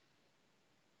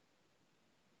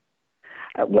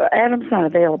 Well, Adam's not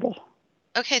available.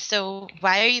 Okay, so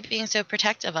why are you being so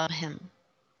protective of him?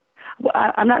 Well,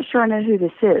 I'm not sure I know who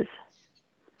this is.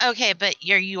 Okay, but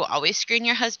you always screen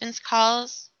your husband's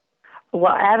calls?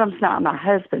 Well, Adam's not my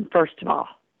husband, first of all.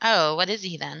 Oh, what is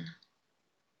he then?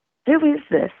 Who is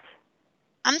this?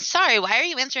 I'm sorry, why are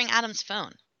you answering Adam's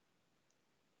phone?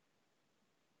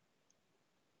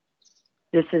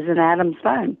 This isn't Adam's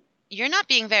phone. You're not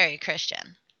being very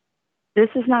Christian. This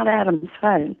is not Adam's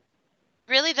phone.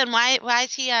 Really? Then why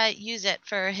does he use it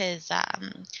for his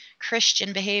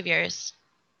Christian behaviors?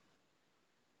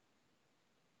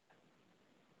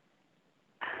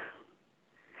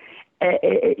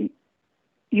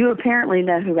 You apparently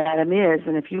know who Adam is,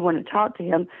 and if you want to talk to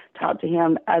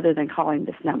him other than calling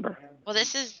this number. Well,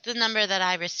 this is the number that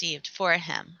I received for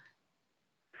him.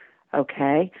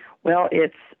 Okay. Well,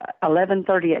 it's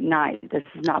 11:30 at night. This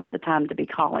is not the time to be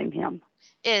calling him.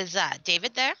 Is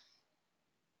David there?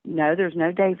 No, there's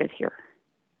no David here.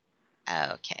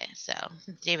 Okay, so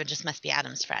David just must be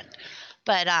Adam's friend.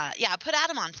 But, yeah, put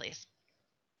Adam on, please.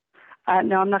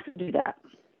 No, I'm not going to do that.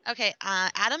 Okay,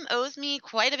 Adam owes me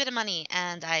quite a bit of money,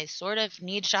 and I sort of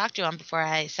need to talk to him before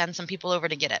I send some people over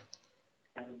to get it.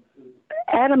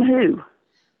 Adam who?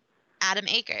 Adam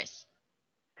Akers.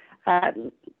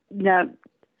 No,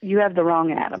 you have the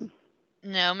wrong Adam.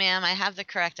 No, ma'am, I have the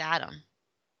correct Adam.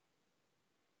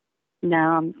 No,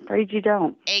 I'm afraid you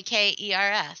don't.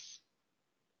 A-K-E-R-S.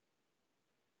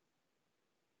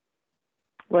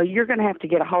 Well, you're going to have to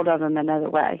get a hold of him another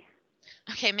way.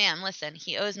 Okay, ma'am, listen,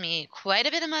 he owes me quite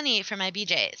a bit of money for my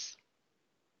BJs.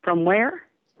 From where?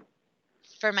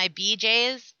 For my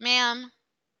BJs, ma'am.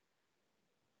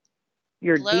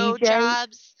 Your blow DJ?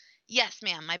 Jobs. Yes,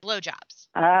 ma'am, my blow jobs.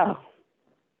 Oh.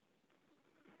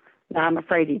 No, I'm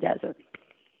afraid he doesn't.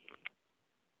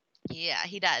 Yeah,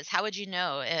 he does. How would you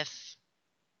know if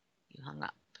you hung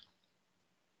up?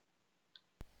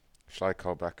 Shall I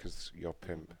call back as your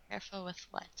pimp? Careful with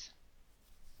what?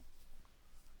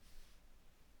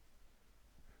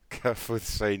 Careful with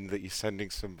saying that you're sending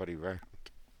somebody round.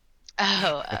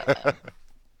 Oh.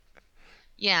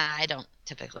 Yeah, I don't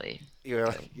typically.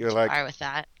 You're go like far with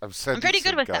that. I'm pretty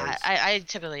good with guys. that. I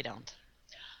typically don't.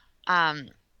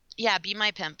 Yeah, be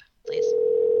my pimp, please.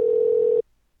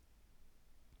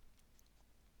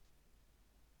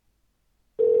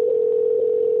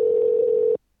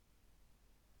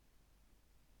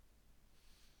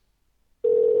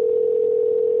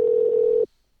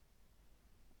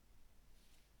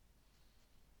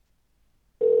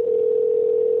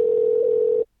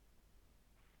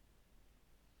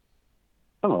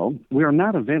 Hello, we are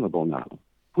not available now.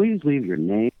 Please leave your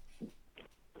name.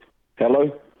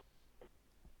 Hello?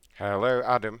 Hello,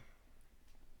 Adam.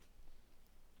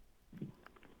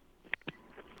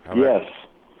 Hello? Yes.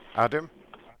 Adam?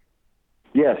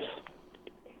 Yes.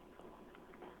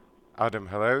 Adam,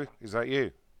 hello? Is that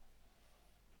you?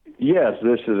 Yes,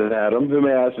 this is Adam. Who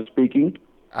may I ask is speaking?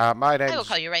 My I will name's...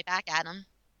 call you right back, Adam.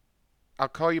 I'll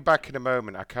call you back in a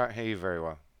moment. I can't hear you very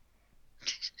well.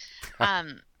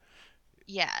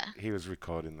 Yeah. He was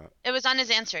recording that. It was on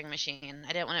his answering machine.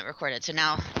 I didn't want it recorded, so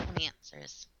now when he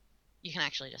answers, you can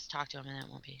actually just talk to him and it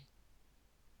won't be.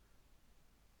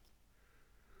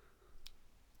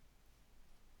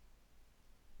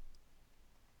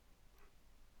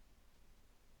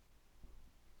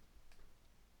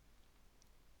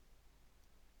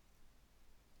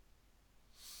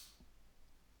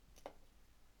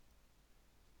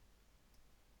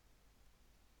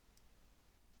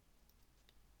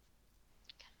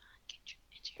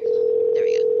 There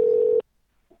we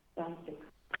go.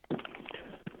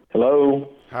 Hello?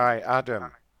 Hi,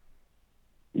 Adam.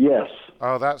 Yes.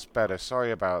 Oh, that's better.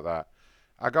 Sorry about that.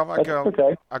 I got my That's girl.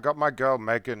 okay. I got my girl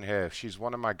Megan here. She's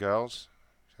one of my girls.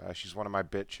 She's one of my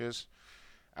bitches,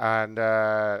 and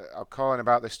I'm calling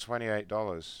about this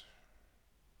 $28.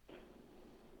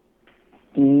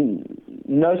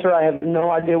 No, sir, I have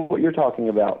no idea what you're talking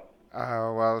about.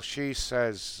 Well, she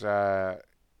says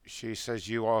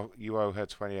you owe her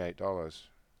 $28.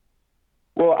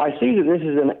 Well, I see that this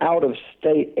is an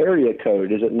out-of-state area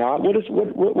code, is it not? What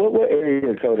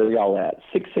area code are y'all at?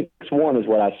 661 is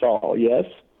what I saw, yes?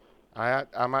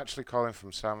 I'm actually calling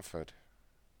from Sanford.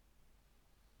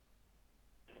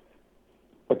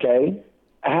 Okay.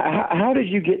 How did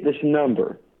you get this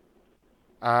number?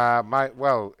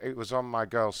 It was on my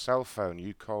girl's cell phone.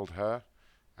 You called her,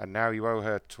 and now you owe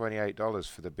her $28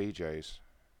 for the BJ's.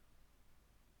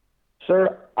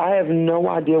 Sir, I have no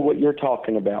idea what you're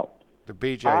talking about. The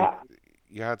BJ,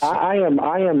 you had. I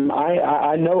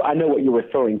know what you're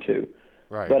referring to.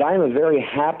 Right. But I am a very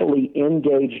happily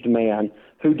engaged man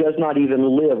who does not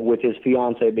even live with his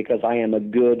fiance because I am a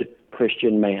good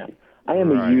Christian man. I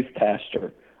am a youth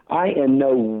pastor. I in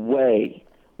no way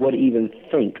would even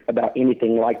think about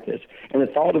anything like this. And the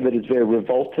thought of it is very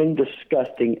revolting,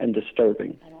 disgusting, and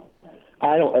disturbing.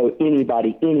 I don't owe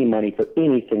anybody any money for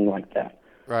anything like that.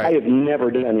 Right. I have never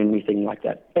done anything like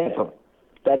that, ever.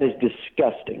 That is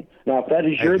disgusting. Now, if that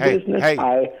is your business,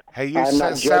 I'm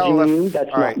not judging you. That's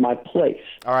not my place.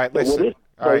 All right, but listen.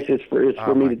 What is place is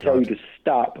for me to tell you to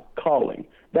stop calling.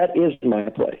 That is my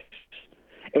place.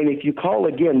 And if you call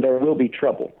again, there will be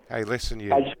trouble. Hey, listen,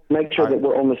 you. I just make sure that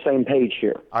we're on the same page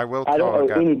here. I will call I don't owe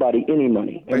again. anybody any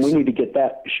money, and we need to get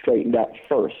that straightened out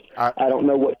first. I don't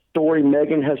know what story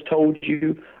Megan has told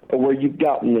you or where you've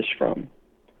gotten this from,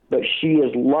 but she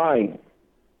is lying.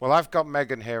 Well, I've got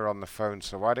Megan here on the phone,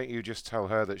 so why don't you just tell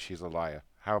her that she's a liar?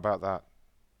 How about that?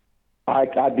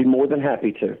 I'd be more than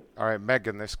happy to. All right,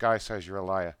 Megan, this guy says you're a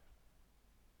liar.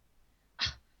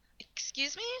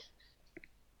 Excuse me?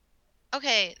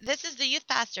 Okay, this is the youth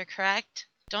pastor, correct?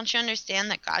 Don't you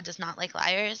understand that God does not like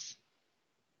liars?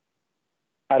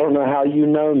 I don't know how you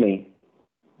know me,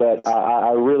 but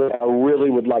I really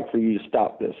would like for you to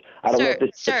stop this. I don't know if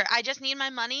this. Sir, I just need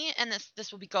my money, and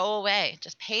this will go away.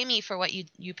 Just pay me for what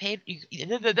you paid.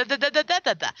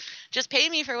 Just pay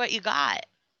me for what you got.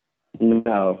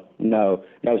 No.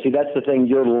 See, that's the thing.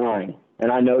 You're lying,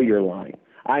 and I know you're lying.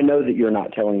 I know that you're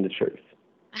not telling the truth.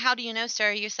 How do you know, sir?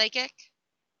 Are you psychic?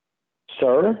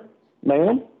 Sir?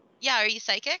 Ma'am? Yeah, are you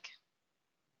psychic?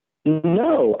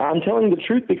 No, I'm telling the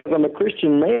truth because I'm a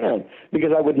Christian man,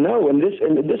 because I would know, and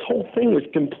this whole thing was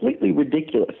completely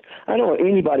ridiculous. I don't owe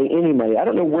anybody any money. I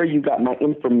don't know where you got my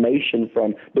information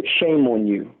from, but shame on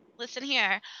you. Listen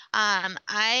here. I'm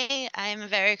a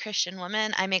very Christian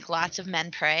woman. I make lots of men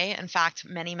pray. In fact,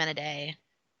 many men a day.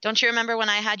 Don't you remember when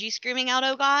I had you screaming out,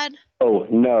 "Oh God"? Oh,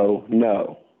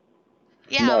 no.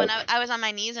 Yeah, no. when I was on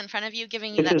my knees in front of you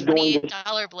giving you that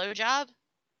 $28 blowjob.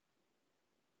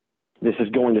 This is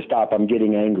going to stop. I'm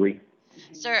getting angry.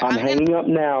 Sir, I'm hanging up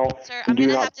now. Sir, I'm going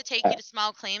to have to take you to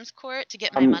small claims court to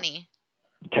get my money.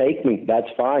 Take me. That's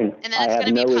fine. And then it's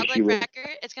going to be public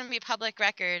record. It's going to be public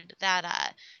record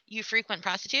that you frequent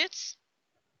prostitutes.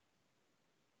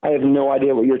 I have no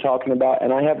idea what you're talking about,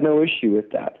 and I have no issue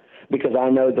with that because I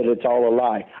know that it's all a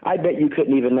lie. I bet you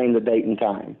couldn't even name the date and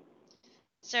time.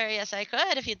 Sir, yes, I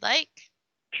could if you'd like.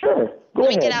 Sure. Go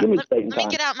ahead. Give me the date and Let time.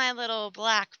 me get out my little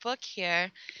black book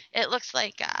here. It looks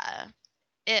like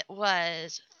it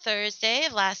was Thursday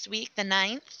of last week, the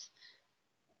 9th.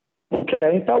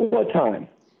 Okay. About what time?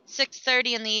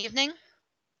 6:30 in the evening.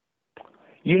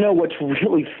 You know what's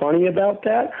really funny about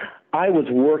that? I was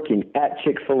working at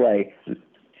Chick-fil-A.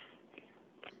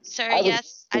 Sir,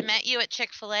 yes, I met you at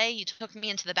Chick-fil-A. You took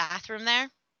me into the bathroom there.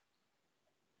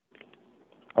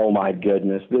 Oh my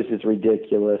goodness, this is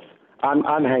ridiculous. I'm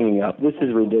hanging up. This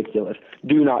is ridiculous.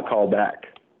 Do not call back.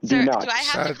 Sir, do not. Do I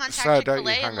have to contact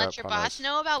Chick-fil-A and let your boss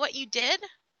know about what you did?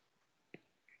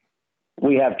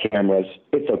 We have cameras.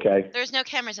 It's okay. There's no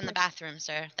cameras in the bathroom,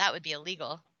 sir. That would be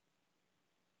illegal.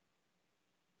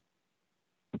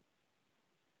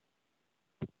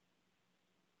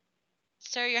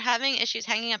 Sir, you're having issues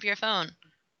hanging up your phone.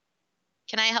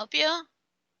 Can I help you?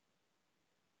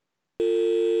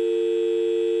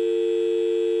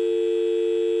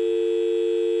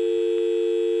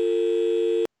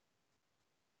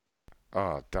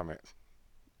 Oh, damn it.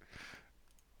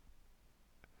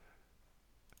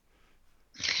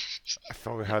 I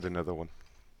thought we had another one.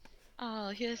 Oh,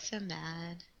 he was so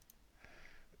mad.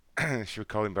 Should we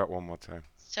call him back one more time?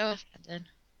 So offended.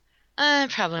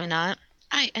 Probably not.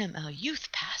 I am a youth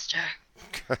pastor.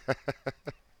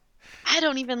 I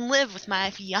don't even live with my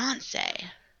fiance.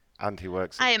 And he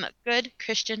works I am a good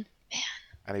Christian man.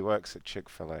 And he works at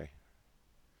Chick-fil-A.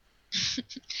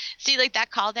 See, like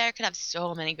that call there could have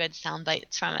so many good sound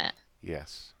bites from it.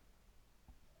 Yes.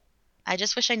 I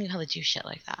just wish I knew how to do shit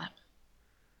like that.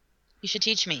 You should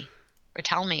teach me, or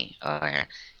tell me, or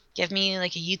give me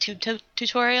like a YouTube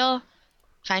tutorial.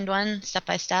 Find one step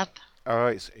by step. Oh,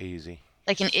 it's easy.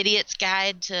 Like an idiot's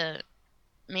guide to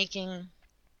making,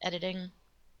 editing,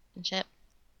 and shit.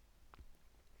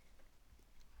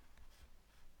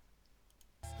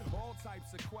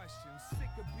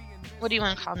 What do you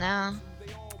want to call now?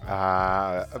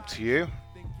 Up to you.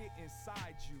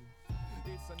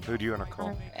 Who do you want to call?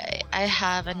 Alright, I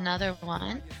have another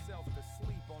one.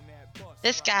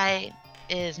 This guy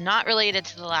is not related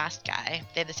to the last guy.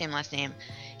 They have the same last name.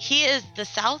 He is the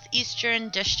Southeastern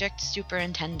District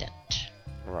Superintendent.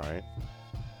 Right.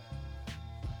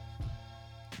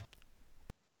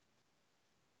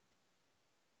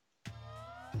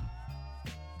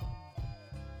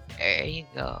 There you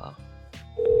go.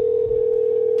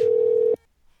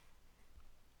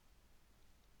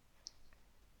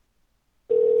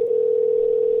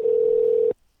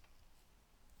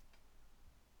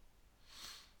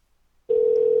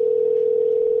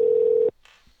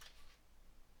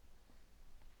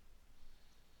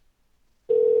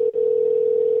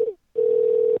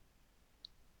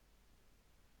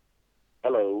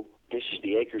 Hello, this is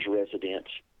the Acres residence.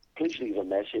 Please leave a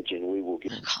message and we will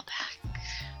get... Call back.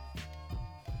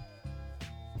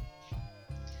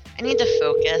 I need to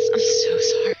focus. I'm so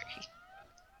sorry.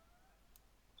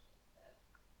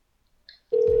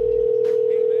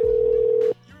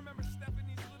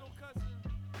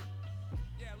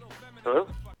 Hello?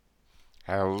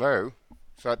 Hello?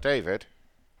 Is that David?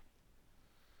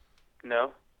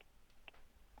 No.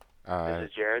 This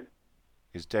is Jared.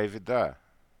 Is David there?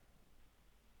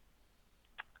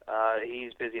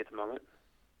 He's busy at the moment.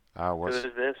 Who What's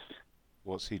is this?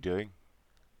 What's he doing?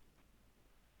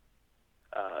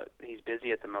 He's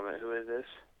busy at the moment. Who is this?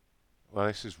 Well,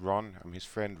 this is Ron. I'm his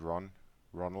friend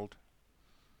Ronald.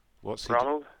 What's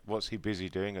Ronald? What's he busy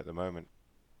doing at the moment?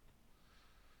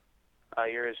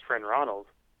 You're his friend Ronald.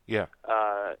 Yeah.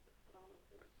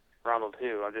 Ronald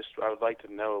who? I would like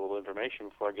to know a little information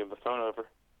before I give the phone over.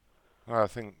 Well, I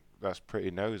think that's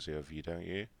pretty nosy of you, don't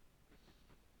you?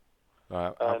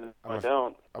 I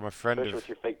don't. I'm a friend especially of... with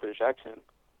your fake British accent.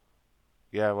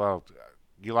 Yeah, well,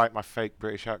 you like my fake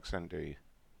British accent, do you?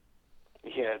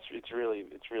 Yeah,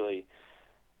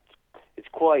 it's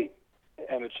quite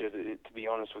amateur to be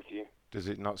honest with you. Does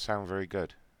it not sound very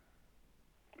good?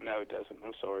 No, it doesn't.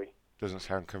 I'm sorry. Doesn't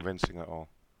sound convincing at all.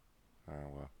 Oh,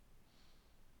 well.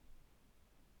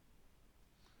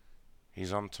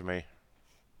 He's on to me.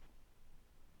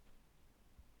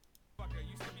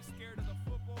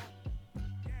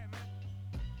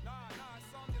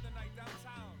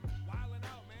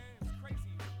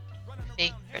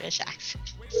 Big British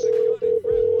accent.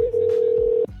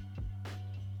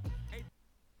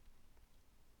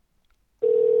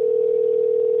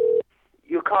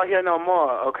 You can't hear no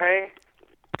more, okay?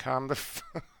 Calm the f...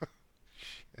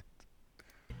 Shit.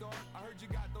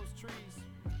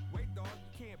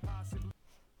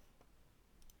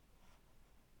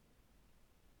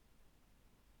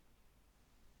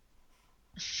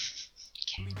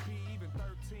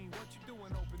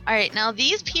 Alright, now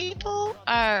these people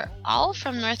are all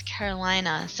from North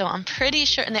Carolina, so I'm pretty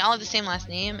sure, and they all have the same last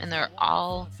name, and they're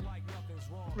all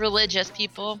religious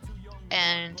people,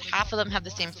 and half of them have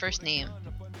the same first name.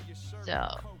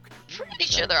 So, pretty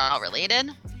sure they're all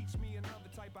related.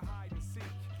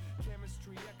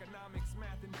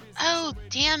 Oh,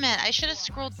 damn it, I should have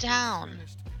scrolled down.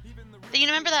 You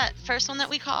remember that first one that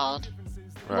we called?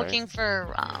 Right. Looking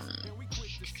for, I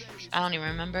don't even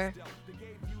remember.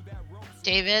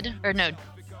 David? Or no,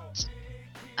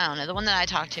 I don't know, the one that I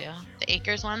talked to. The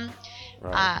Acres one.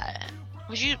 Right. I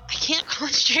can't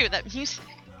concentrate with that music.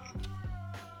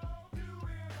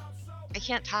 I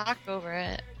can't talk over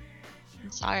it.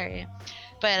 I'm sorry.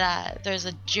 But there's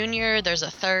a junior, there's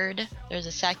a third, there's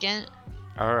a second.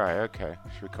 All right, okay.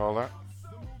 Should we call that?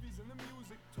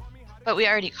 But we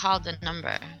already called the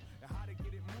number.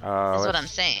 That's what I'm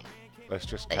saying. Let's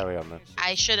just Like, carry on then.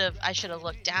 I should have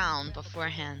looked down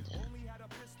beforehand, and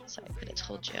so I could have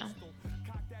told you,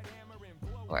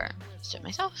 or stood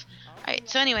myself. All right.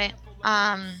 So anyway,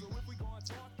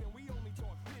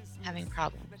 having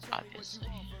problems, obviously.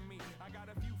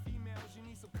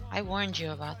 I warned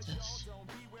you about this.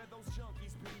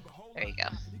 There you go.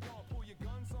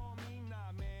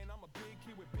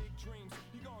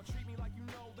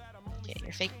 Get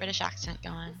your fake British accent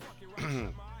going.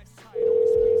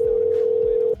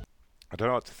 I don't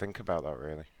know what to think about that,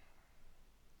 really.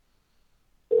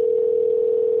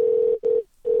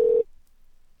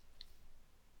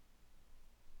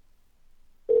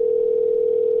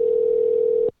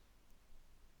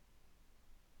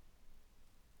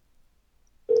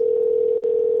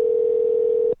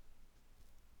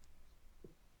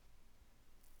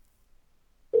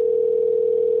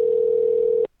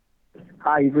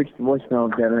 Hi, you've reached the voicemail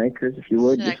of Devin Akers. If you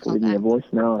would, Should I just call leave me a back?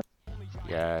 voicemail.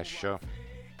 Yeah, sure.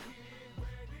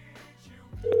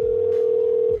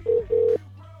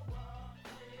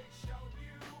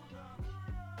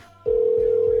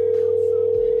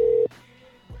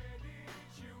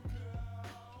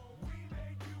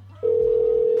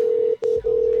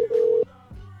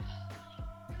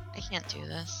 I can't do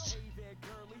this.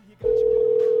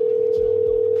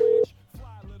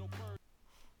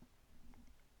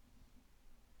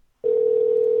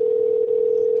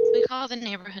 We call the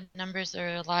neighborhood numbers.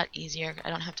 They're a lot easier. I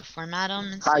don't have to format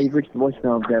them. Hi, you've reached the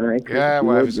voicemail of Devin Akers. Yeah, if you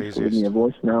would, whatever's just leave me easiest. a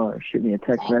voicemail or shoot me a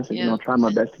text message, and I'll try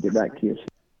my best to get back to you.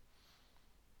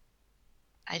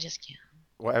 I just can't.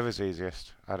 Whatever's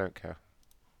easiest. I don't care.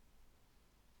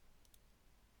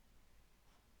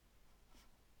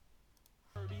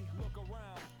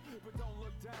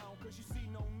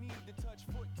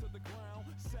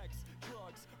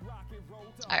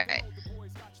 Alright.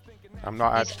 I'm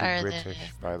not These actually are British,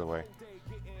 by the way.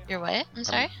 You're what? I'm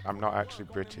sorry? I'm not actually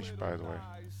British, by the way.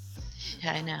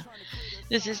 Yeah, I know.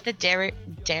 This is the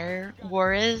Dare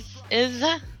War is.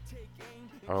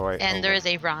 Oh, wait. And hold there on. is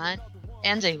a Ron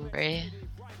and a Ray.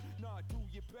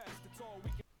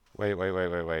 Wait. Where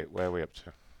are we up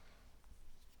to?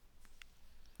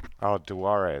 Oh,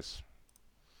 Duarez.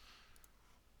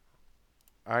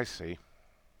 I see.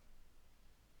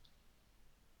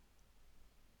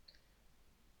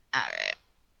 Alright.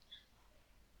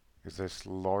 Is this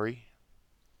Laurie?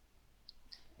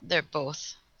 They're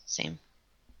both same.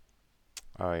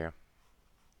 Oh, yeah.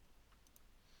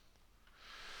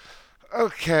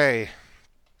 Okay.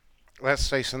 Let's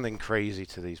say something crazy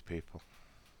to these people.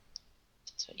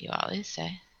 That's what you always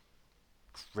say.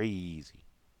 Crazy.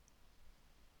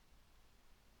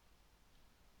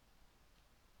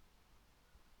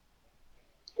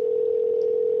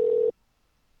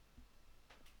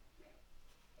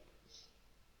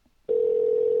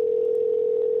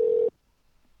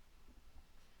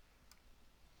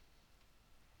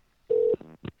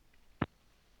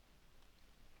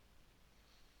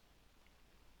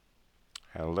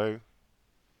 Hello?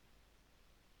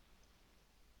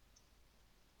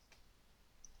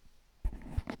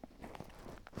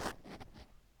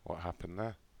 What happened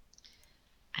there?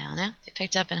 I don't know. They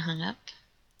picked up and hung up.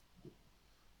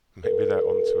 Maybe they're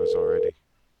onto us already.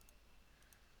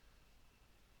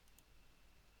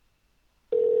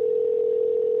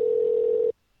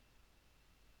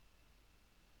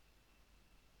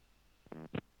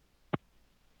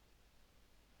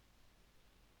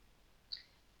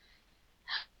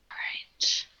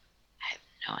 Alright. I have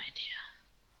no idea.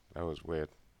 That was weird.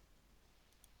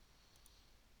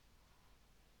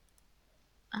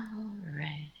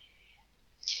 Alright.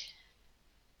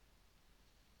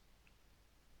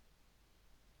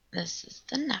 This is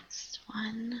the next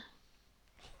one.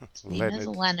 His name is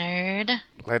Leonard.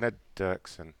 Leonard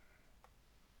Dirksen.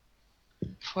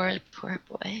 Poor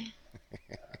boy.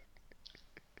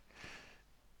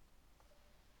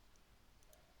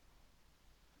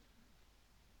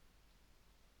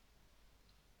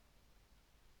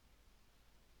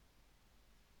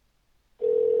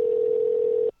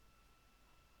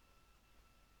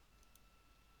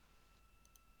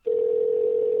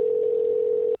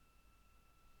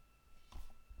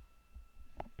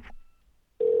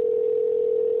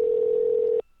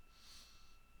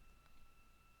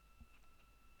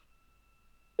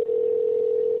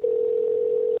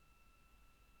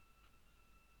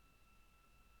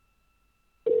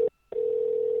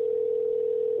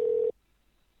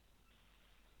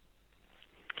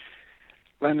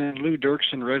 Len and Lou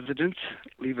Dirksen residence.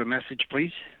 Leave a message,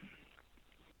 please.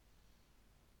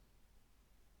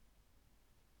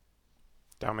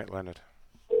 Damn it, Leonard.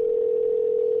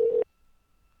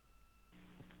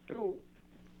 Hello.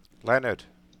 Leonard.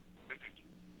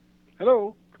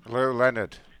 Hello. Hello,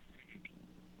 Leonard.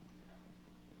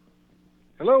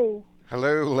 Hello.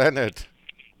 Hello, Leonard.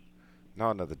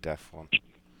 Not another deaf one.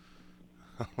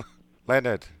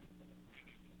 Leonard.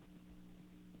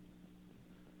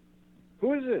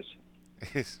 Who is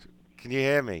this? Can you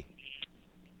hear me?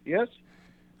 Yes.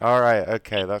 All right.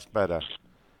 Okay, that's better.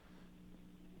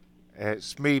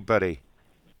 It's me, buddy.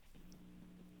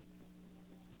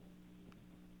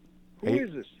 Who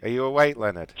is this? Are you awake,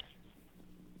 Leonard?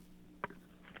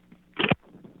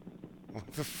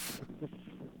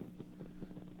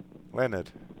 Leonard.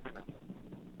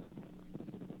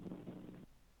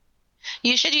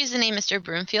 You should use the name Mr.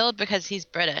 Broomfield because he's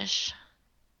British.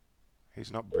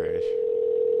 He's not British.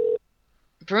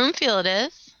 Broomfield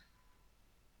is.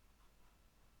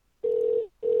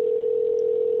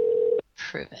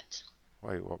 Prove it.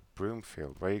 Wait, what?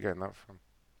 Broomfield? Where are you getting that from?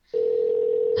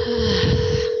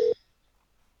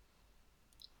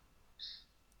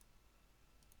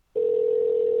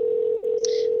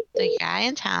 The guy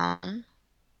in town,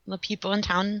 the people in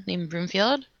town named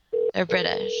Broomfield, they're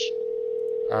British.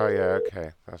 Oh, yeah,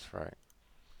 okay. That's right.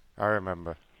 I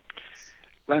remember.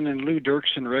 Len and Lou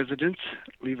Dirksen residence.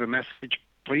 Leave a message,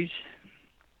 please.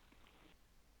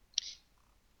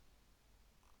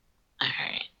 All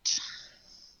right.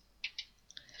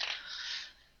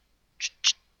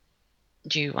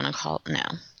 Do you want to call? No.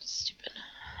 Stupid.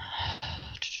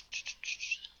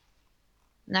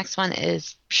 Next one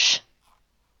is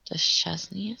the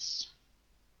Chesneys.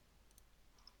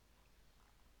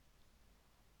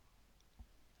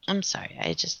 I'm sorry,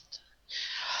 I just...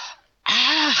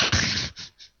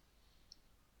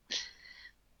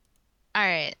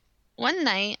 Alright, one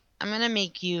night, I'm going to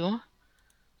make you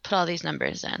put all these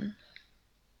numbers in.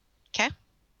 Okay?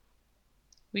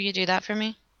 Will you do that for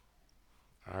me?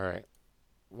 All right.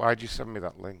 Why'd you send me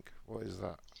that link? What is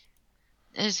that?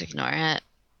 Just ignore it.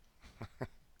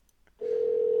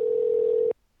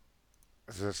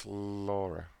 Is this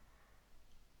Laura?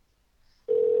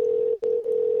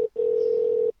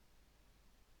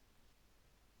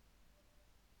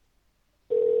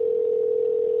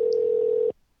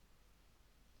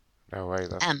 No way,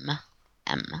 that's... M.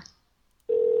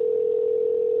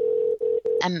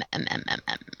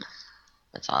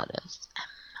 That's all it is.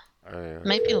 Oh, yeah, okay.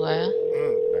 Might be Laura.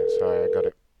 No, sorry, I got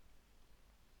it.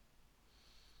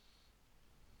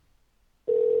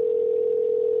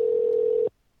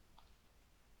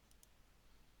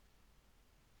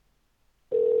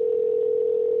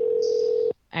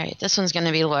 Alright, this one's going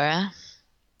to be Laura.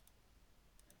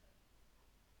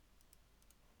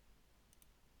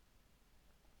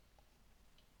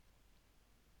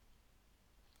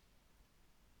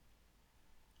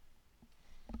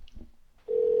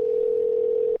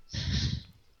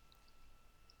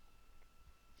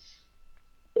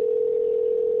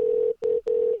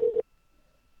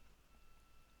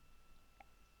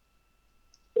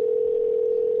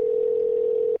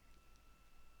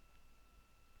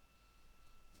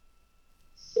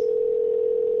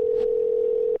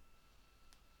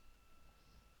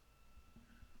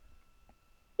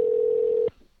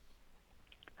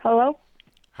 Hello?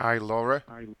 Hi, Laura.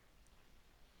 Hi.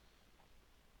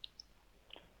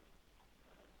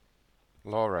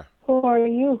 Laura. Who are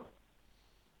you?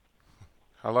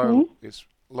 Hello. It's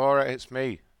Laura, it's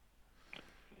me.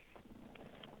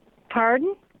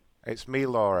 Pardon? It's me,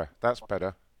 Laura. That's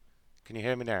better. Can you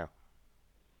hear me now?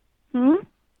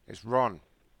 It's Ron.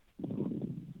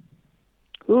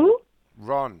 Who?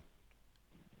 Ron.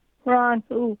 Ron,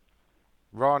 who?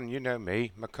 Ron, you know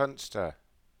me. McCunster.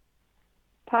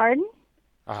 Pardon?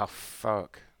 Oh,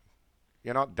 fuck.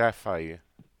 You're not deaf, are you?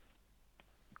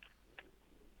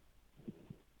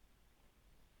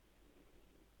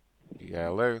 Yeah,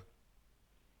 hello?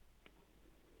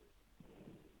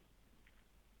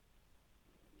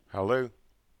 Hello?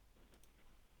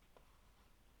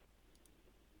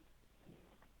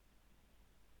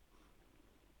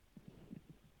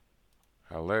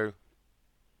 Hello?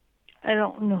 I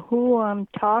don't know who I'm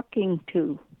talking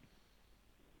to.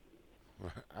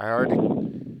 I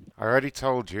already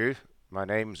told you. My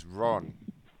name's Ron.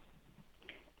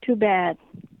 Too bad.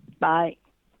 Bye.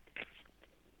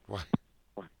 What?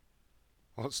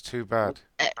 What's too bad?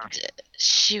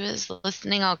 She was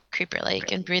listening all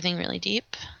creeper-like and breathing really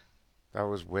deep. That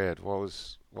was weird. What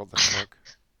the fuck?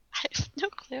 I have no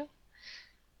clue.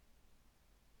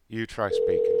 You try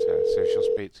speaking to her, so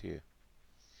she'll speak to you.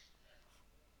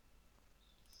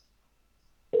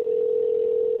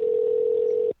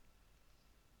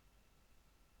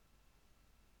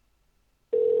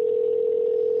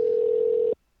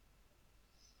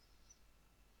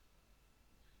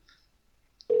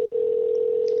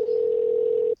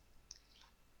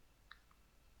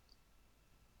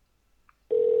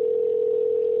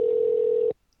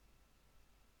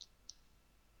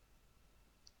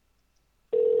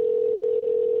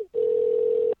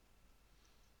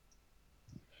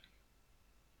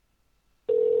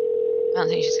 don't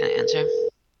think she's gonna answer.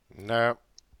 No.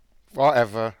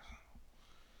 Whatever.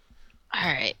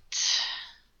 Alright.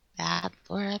 Bad,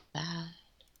 Laura, bad.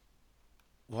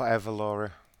 Whatever,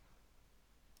 Laura.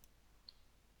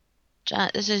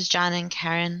 This is John and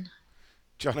Karen.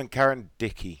 John and Karen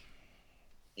Dickey.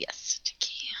 Yes, Dicky.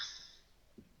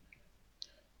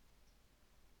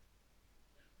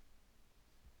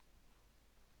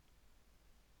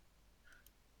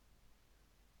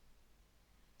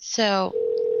 So,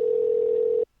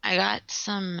 I got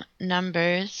some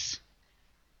numbers.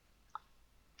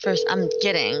 First, I'm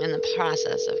getting in the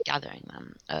process of gathering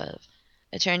them of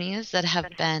attorneys that have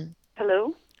been.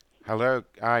 Hello? Hello.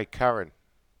 Hi, Karen.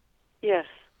 Yes.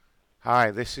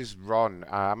 Hi, this is Ron.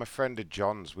 I'm a friend of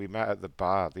John's. We met at the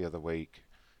bar the other week.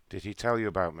 Did he tell you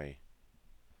about me?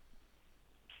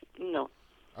 No.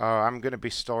 Oh, I'm going to be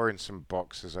storing some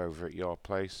boxes over at your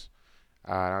place.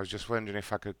 And I was just wondering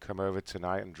if I could come over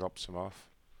tonight and drop some off.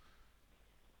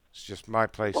 It's just my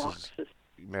place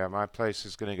my place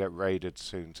is going to get raided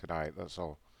soon tonight, that's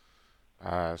all.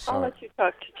 So I'll let you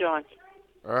talk to John.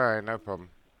 Alright, no problem.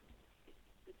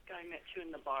 This guy met you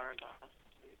in the bar last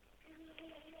week.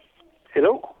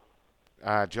 Hello?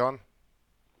 John?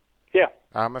 Yeah.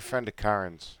 I'm a friend of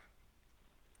Karen's.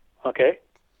 Okay.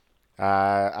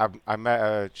 I met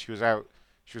her. She was out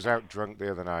drunk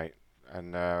the other night,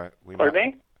 and we Pardon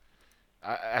met. me?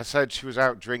 I said she was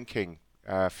out drinking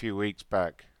a few weeks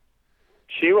back.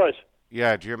 She was?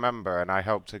 Yeah, do you remember? And I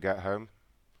helped her get home.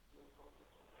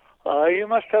 You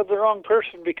must have the wrong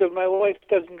person because my wife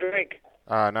doesn't drink.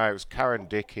 No, it was Karen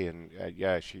Dickey, and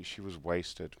yeah, she was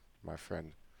wasted, my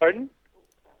friend. Pardon?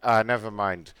 Never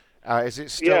mind. Is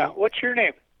it still? Yeah, what's your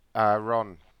name?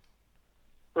 Ron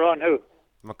Ron who?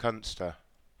 McCunster.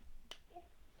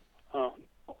 Oh.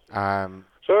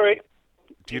 Sorry.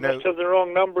 Do you must have the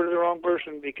wrong number, the wrong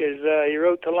person, because you're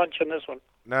out to lunch on this one.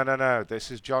 No. This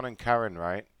is John and Karen,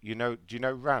 right? Do you know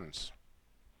Rance?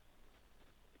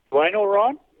 Do I know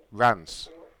Ron? Rance.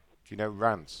 Do you know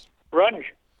Rance? Runge?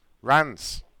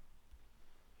 Rance.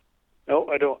 No,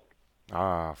 I don't.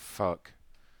 Ah, fuck.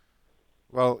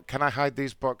 Well, can I hide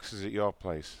these boxes at your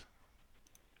place?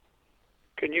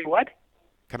 Can you what?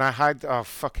 Can I hide? Oh,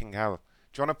 fucking hell.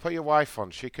 Do you want to put your wife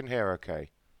on? She can hear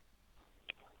okay.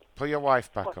 Put your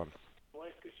wife back on.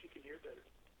 Wife, because she can hear better.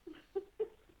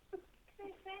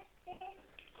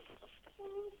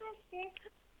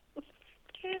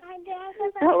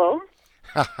 Hello?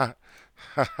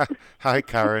 Hi,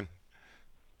 Karen.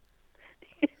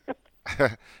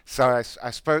 So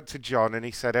I spoke to John and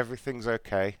he said everything's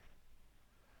okay.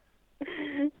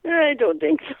 I don't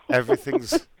think so.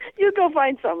 Everything's... You go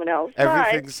find someone else.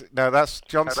 Everything's... Bye. No, that's...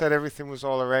 John said everything was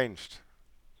all arranged.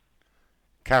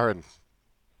 Karen.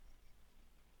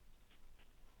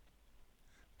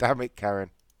 Damn it, Karen.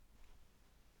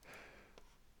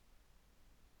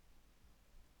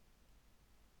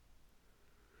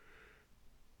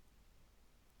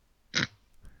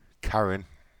 Karen.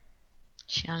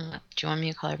 She hung up. Do you want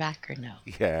me to call her back or no?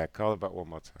 Yeah, call her back one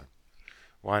more time.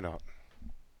 Why not?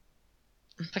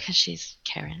 Because she's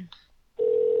Karen.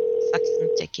 Sucks and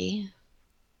Dicky.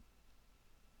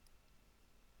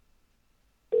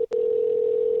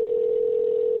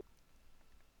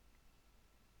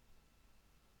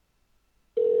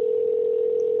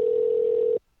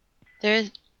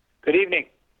 There's... Good evening.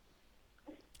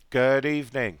 Good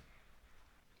evening.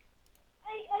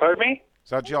 Pardon me?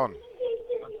 Is that John?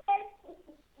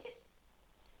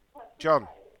 John,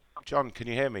 can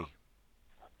you hear me?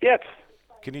 Yes.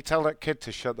 Can you tell that kid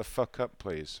to shut the fuck up,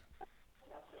 please?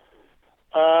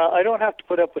 I don't have to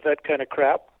put up with that kind of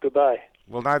crap. Goodbye.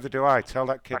 Well, neither do I. Tell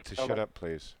that kid to shut up,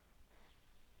 please.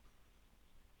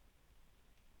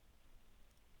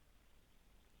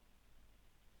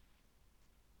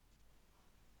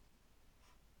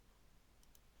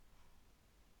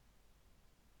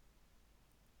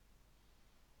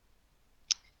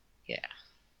 Yeah.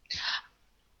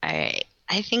 Alright.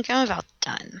 I think I'm about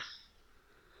done.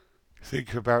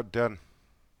 Think about done.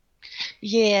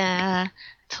 Yeah. I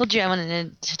told you I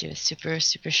wanted to do a super,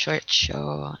 super short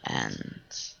show and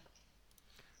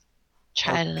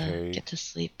try to get to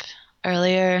sleep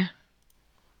earlier.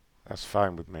 That's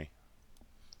fine with me.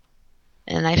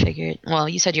 And I figured, well,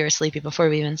 you said you were sleepy before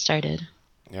we even started.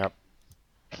 Yep.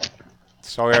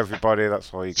 Sorry, everybody.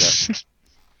 That's all you get.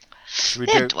 Should we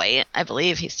Yeah, do... Dwight, I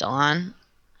believe he's still on.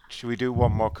 Should we do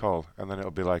one more call, and then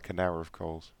it'll be like an hour of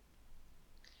calls?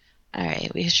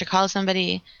 Alright, we should call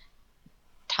somebody,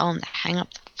 tell them to hang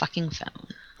up the fucking phone.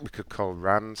 We could call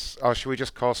Rans. Oh, should we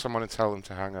just call someone and tell them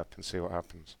to hang up and see what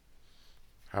happens?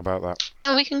 How about that?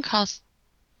 Oh, we can call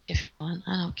if you want.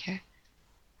 I don't care.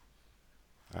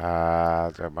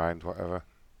 I don't mind, whatever.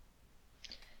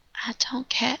 I don't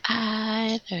care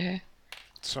either.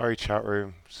 Sorry, chat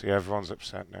room. See, everyone's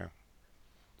upset now.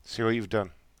 See what you've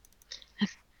done.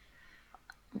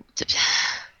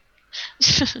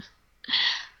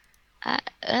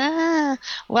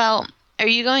 Well, are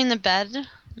you going to bed,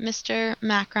 Mr.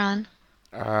 Macron?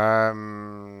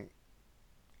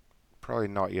 Probably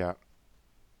not yet.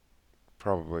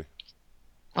 Probably.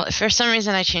 Well, if for some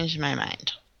reason I changed my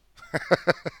mind.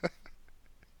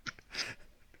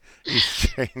 You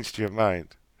changed your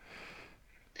mind.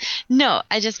 No,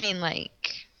 I just mean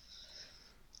like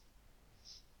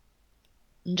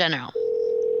in general.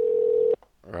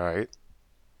 Right.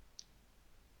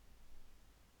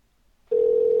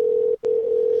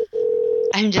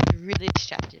 I'm just really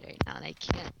distracted right now and I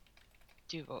can't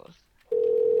do both.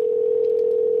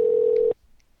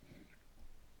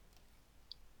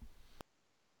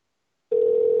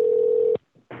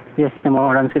 Yes, Tim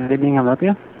Hortons, good evening. How help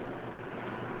you?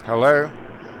 Hello?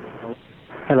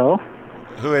 Hello?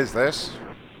 Who is this?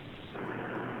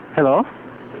 Hello?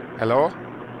 Hello?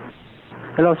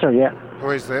 Hello, sir, yeah.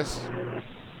 Who is this?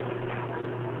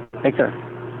 Victor.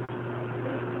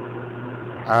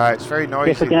 It's very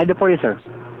noisy. Yes, what can I do for you, sir?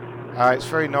 It's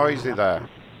very noisy there.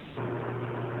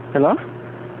 Hello?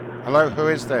 Hello, who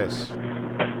is this?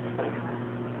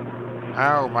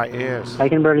 Ow, my ears. I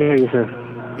can barely hear you, sir.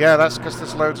 Yeah, that's because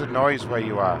there's loads of noise where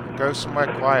you are. Go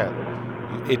somewhere quiet,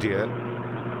 you idiot.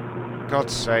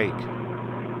 God's sake.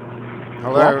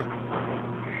 Hello? What?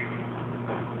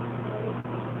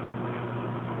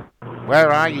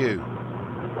 Where are you?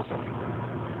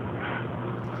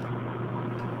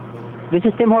 This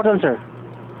is Tim Hortons, sir.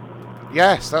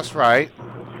 Yes, that's right.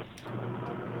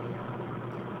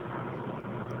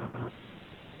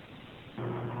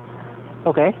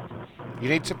 Okay. You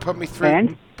need to put me through.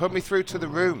 And? Put me through to the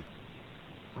room.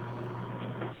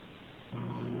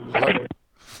 Hello?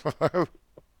 Hello?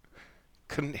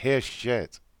 Couldn't hear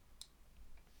shit.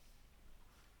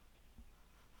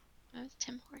 That was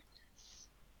Tim Hortons.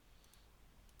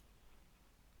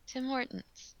 Tim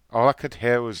Hortons. All I could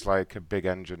hear was like a big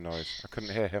engine noise. I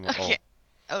couldn't hear him at all.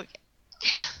 Okay.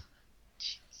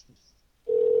 Jesus.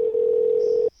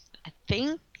 I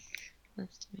think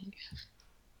that's Domingo.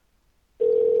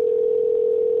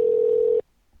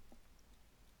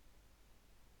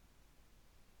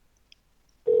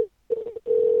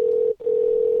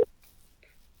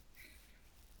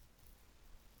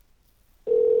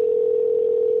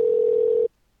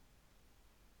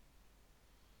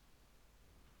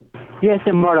 Yes,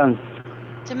 Tim Hortons.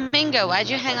 Domingo, why'd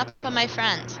you hang up on my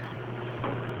friend?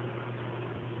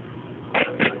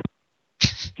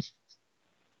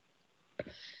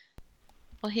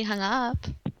 Well, he hung up.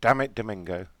 Damn it,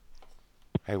 Domingo.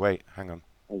 Hey, wait, hang on.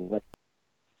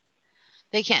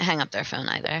 They can't hang up their phone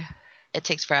either. It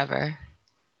takes forever.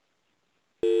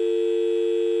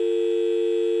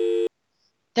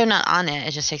 They're not on it.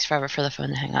 It just takes forever for the phone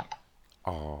to hang up.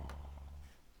 Oh.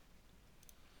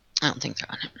 I don't think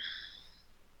they're on it.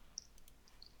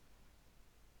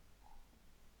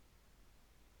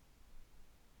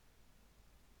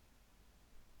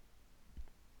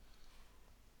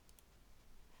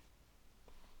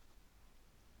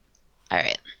 All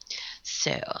right.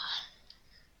 So,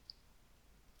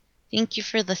 thank you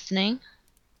for listening,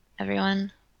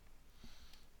 everyone.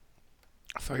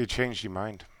 I thought you changed your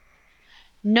mind.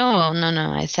 No.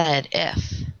 I said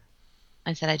if.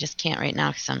 I said I just can't right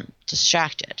now because I'm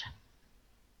distracted.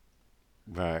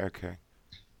 Right, okay.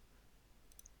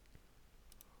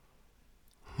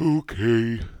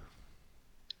 Okay.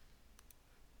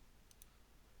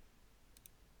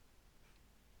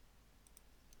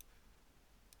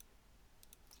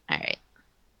 All right.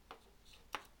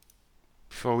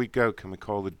 Before we go, can we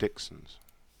call the Dixons?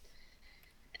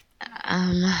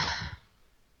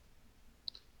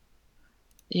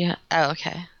 Yeah. Oh,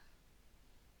 okay.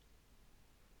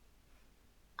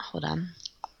 Hold on.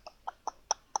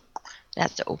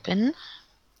 That's to open.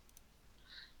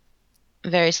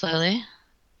 Very slowly.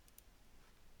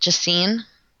 Justine.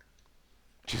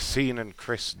 Justine and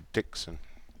Chris Dixon.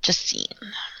 Justine.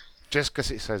 Just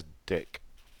because it says Dick.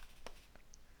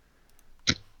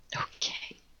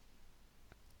 Okay.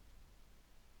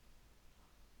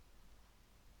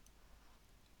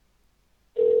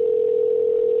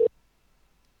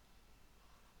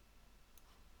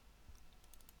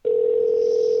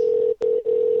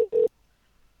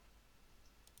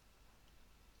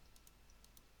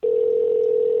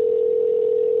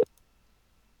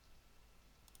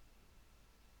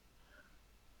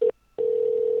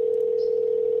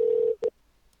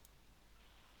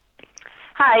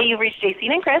 Hi, you've reached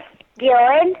JC and Chris.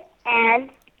 Dylan and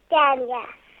Dania.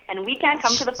 And we can't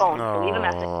come to the phone, so leave a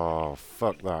message. Oh,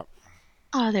 fuck that.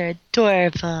 Oh, they're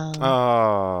adorable.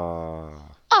 Oh.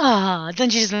 Oh,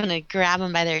 don't you just want to grab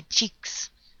them by their cheeks?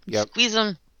 Yep. Squeeze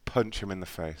them. Punch him in the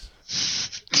face.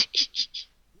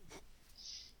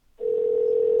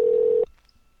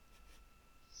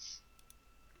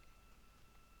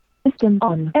 System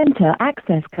on. Enter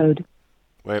access code.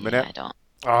 Wait a minute. I don't.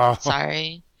 Oh.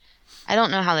 Sorry. I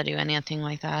don't know how to do anything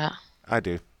like that. I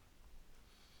do.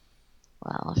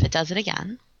 Well, if it does it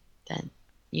again, then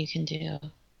you can do.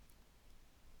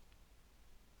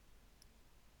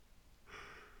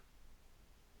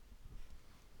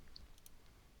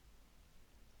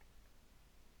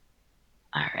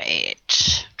 All right.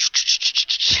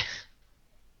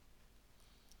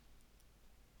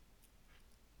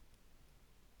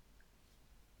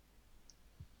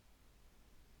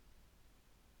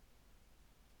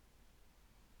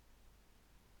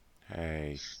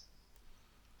 Hey.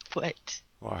 What?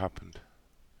 What happened?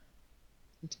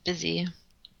 It's busy.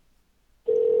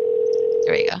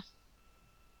 There we go.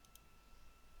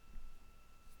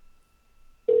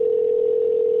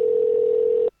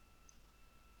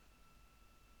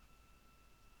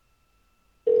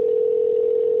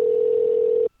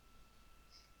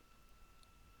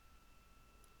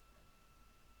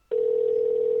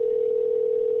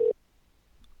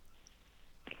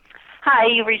 Hi,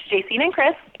 you've reached JC and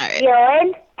Chris.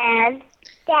 Jordan and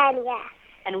Dania.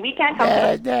 And we can't come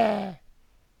to the...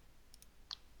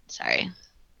 Sorry.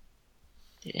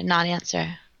 They did not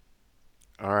answer.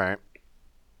 All right.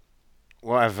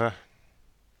 Whatever.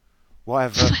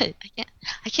 Whatever. What?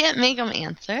 I can't make them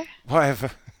answer.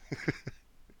 Whatever.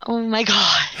 Oh my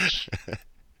gosh.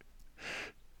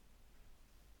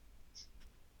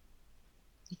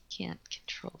 I can't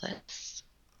control this.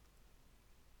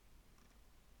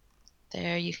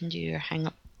 There, you can do your hang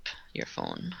up your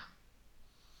phone.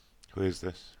 Who is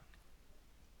this?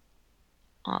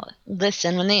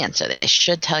 Listen when they answer. They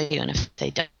should tell you, and if they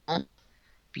don't,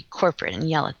 be corporate and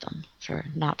yell at them for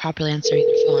not properly answering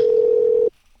their phone.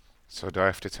 So do I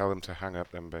have to tell them to hang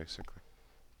up then, basically?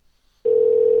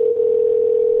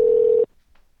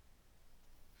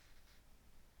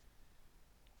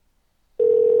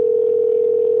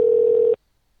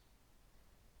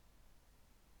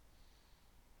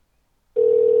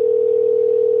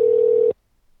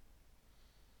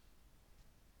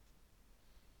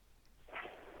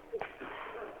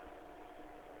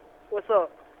 What's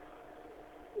up?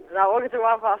 I walk into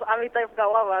Waffle House. I mean, they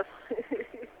forgot Waffle House.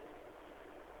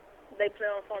 They play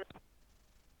on phone.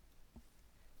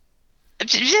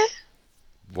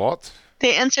 What?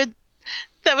 They answered.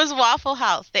 That was Waffle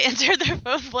House. They answered their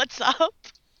phone. What's up?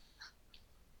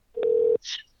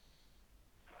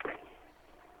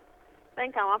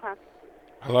 Thank you, Waffle House.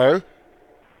 Hello?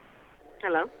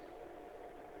 Hello?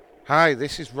 Hi,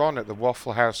 this is Ron at the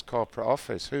Waffle House corporate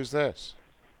office. Who's this?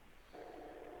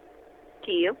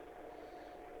 To you.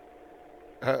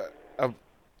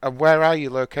 Where are you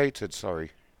located,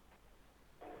 sorry?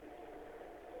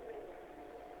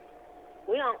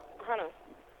 We don't. Hold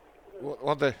on.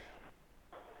 What the...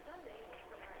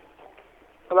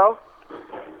 Hello?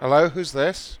 Hello, who's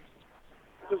this?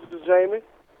 This is Jamie.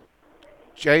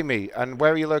 Jamie, and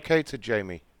where are you located,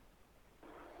 Jamie?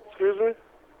 Excuse me?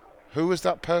 Who was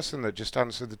that person that just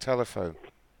answered the telephone?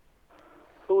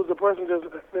 Who was the person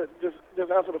that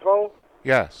just answered the phone?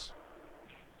 Yes.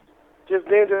 Just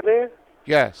then?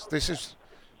 Yes, this is...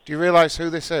 Do you realize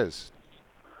who this is?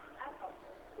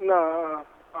 No,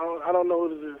 I don't know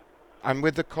who this is. I'm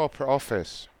with the corporate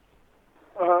office.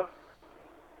 Uh-huh.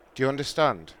 Do you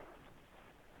understand?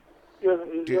 Yes, I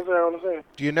understand.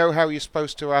 Do you know how you're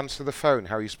supposed to answer the phone?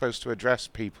 How you're supposed to address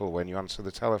people when you answer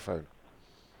the telephone?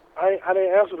 I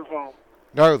didn't answer the phone.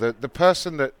 No, the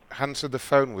person that answered the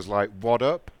phone was like, "What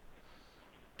up?"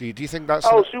 Do you think that's...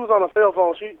 Oh, she was on her cell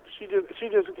phone. She just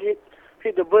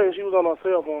hit the button. She was on her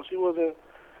cell phone. She wasn't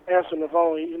answering the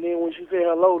phone. And then when she said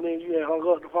hello, then you had hung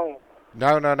up the phone.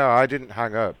 No, I didn't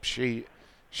hang up. She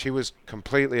was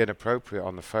completely inappropriate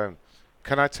on the phone.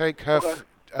 Can I take her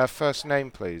her first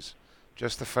name, please?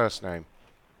 Just the first name.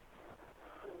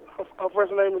 Her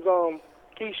first name is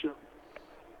Keisha.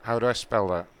 How do I spell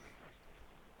that?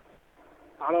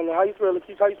 I don't know how you spell it.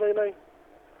 Keisha, how you say your name?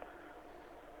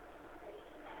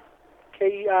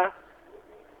 Keisha.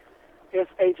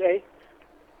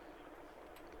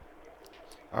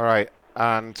 All right.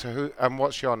 And who? And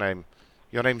what's your name?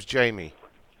 Your name's Jamie.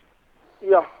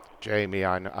 Yeah. Jamie,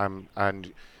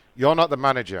 and you're not the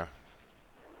manager.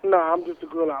 No, I'm just a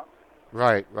girl out.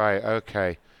 Right.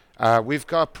 Okay. We've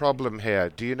got a problem here.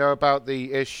 Do you know about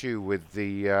the issue with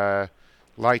the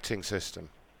lighting system?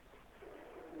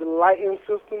 The lighting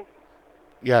system?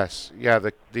 Yes, yeah,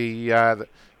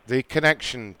 the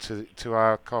connection to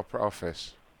our corporate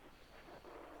office.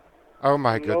 Oh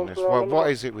my goodness, what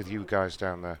is it with you guys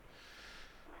down there?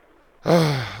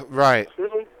 Right.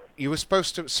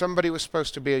 Somebody was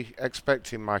supposed to be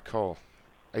expecting my call.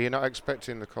 Are you not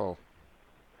expecting the call?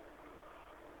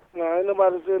 No, ain't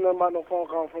nobody said nothing about no phone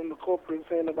call from the corporate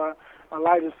saying about a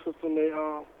lighting system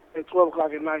at 12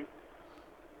 o'clock at night.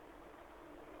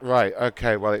 Right.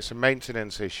 Okay. Well, it's a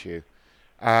maintenance issue.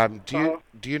 Do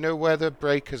you know where the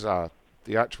breakers are?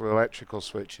 The actual electrical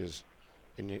switches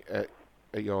at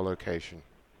your location?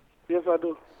 Yes, I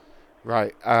do.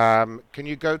 Right. Can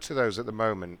you go to those at the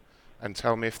moment and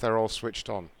tell me if they're all switched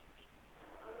on?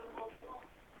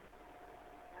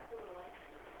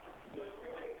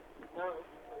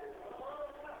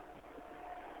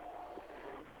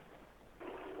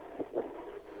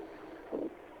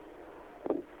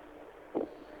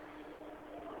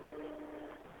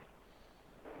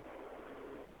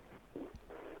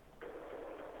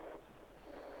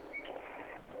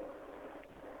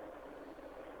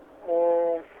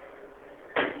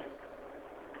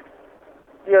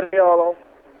 Yeah, they all on.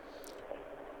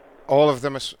 All of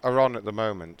them are on at the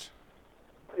moment.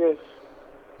 Yes.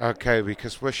 Okay,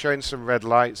 because we're showing some red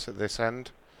lights at this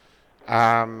end.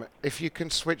 If you can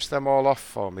switch them all off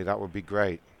for me, that would be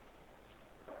great.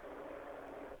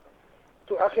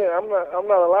 So I can't. I'm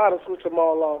not allowed to switch them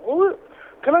all off.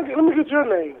 Let me get your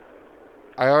name.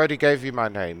 I already gave you my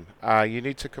name. You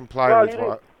need to comply with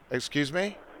what? Excuse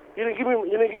me? You didn't give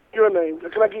your name.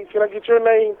 Can I get your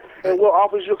name and what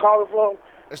office you're calling from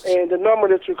and the number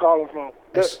that you're calling from?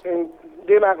 And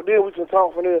then we can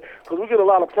talk from there because we get a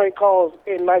lot of prank calls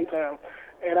at nighttime,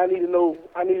 and I need to know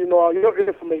all your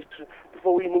information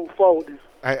before we move forward.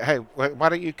 Hey, why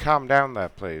don't you calm down there,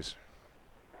 please?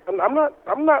 I'm not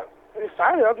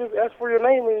excited. I just asked for your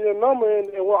name and your number and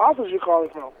what office you're calling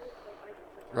from.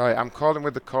 Right, I'm calling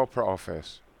with the corporate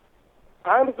office.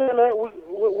 I understand that.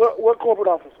 What corporate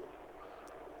office?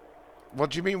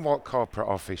 What do you mean, what corporate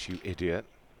office, you idiot?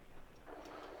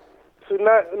 So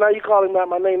now you calling out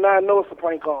my name. Now I know it's a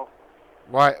prank call.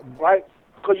 Why? Right?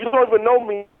 Because you don't even know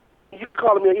me. You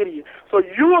calling me an idiot. So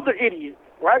you're the idiot,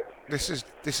 right? This is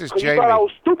Jamie. Jamie. You thought I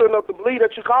was stupid enough to believe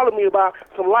that you're calling me about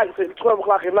some lights at 12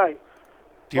 o'clock at night.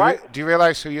 Do you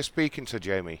realize who you're speaking to,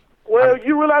 Jamie? Well,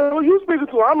 you realize who you're speaking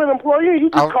to. I'm an employee. You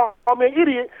just call me an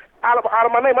idiot out of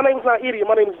my name. My name is not idiot.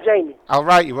 My name is Jamie. I'll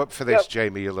write you up for this,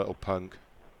 Jamie, you little punk.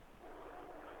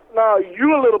 No,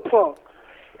 you a little punk.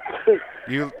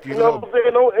 You know what I'm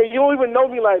saying? No, and you don't even know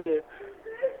me like that.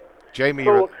 Jamie,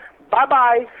 so,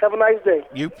 bye-bye. Have a nice day.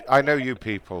 I know you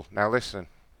people. Now listen.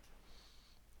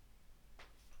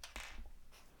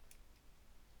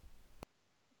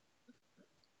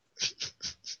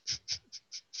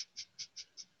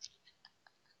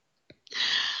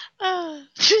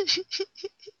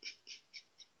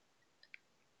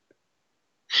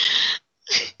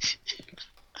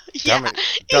 Damn it,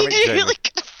 Jamie. Really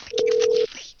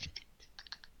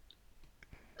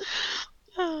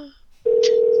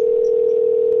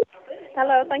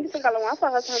Hello, thank you for calling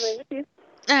Wi-Fi. How can I help you?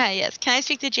 Yes. Can I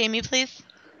speak to Jamie, please?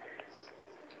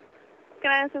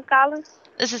 Can I ask who's calling?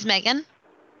 This is Megan.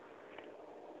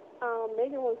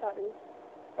 Megan wants to talk to you.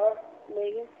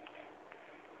 Megan?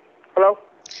 Hello?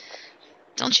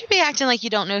 Don't you be acting like you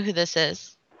don't know who this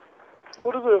is.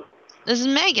 What is this? This is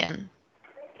Megan.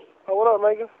 Oh, what up,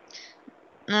 Megan?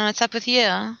 No, what's up with you?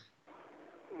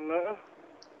 Nothing.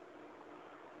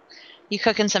 You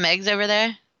cooking some eggs over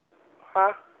there?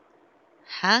 Huh?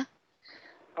 Huh?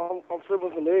 I'm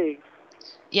flipping some eggs.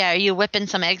 Yeah, are you whipping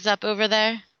some eggs up over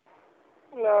there?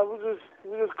 No,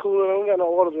 we're just cooling. We got no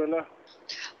orders right now.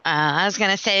 I was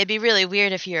gonna say it'd be really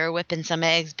weird if you were whipping some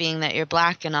eggs, being that you're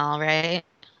black and all, right?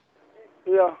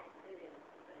 Yeah.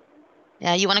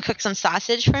 Yeah, you want to cook some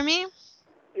sausage for me?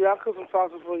 Yeah, I'll cook some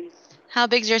sausage for you. How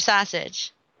big's your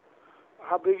sausage?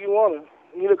 How big you want it?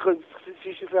 You know, because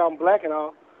she said I'm black and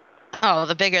all. Oh,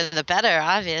 the bigger the better,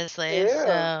 obviously.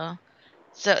 Yeah.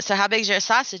 So how big's your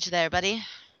sausage there, buddy?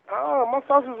 Oh, my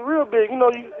sausage is real big. You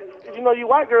know, you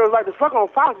white girls like to suck on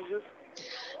sausages.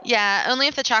 Yeah, only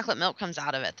if the chocolate milk comes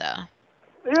out of it, though.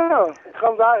 Yeah, it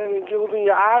comes out and it goes in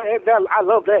your eye. I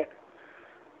love that.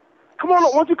 Come on,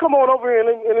 why don't you come on over here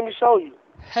and let me show you?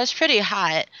 That's pretty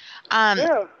hot.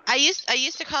 Yeah. I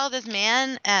used to call this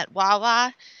man at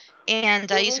Wawa,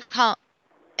 and I used to call,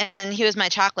 and he was my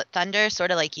chocolate thunder,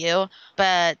 sort of like you.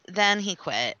 But then he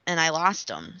quit, and I lost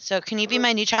him. So can you be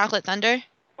my new chocolate thunder?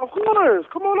 Of course.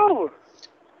 Come on over.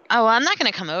 Oh, well, I'm not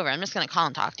gonna come over. I'm just gonna call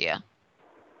and talk to you.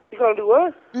 You gonna do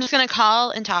what? I'm just gonna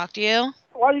call and talk to you.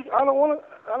 Why you? I don't want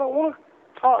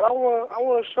to talk. I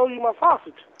want to show you my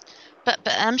sausage. But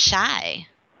I'm shy.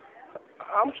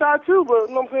 I'm shy too, but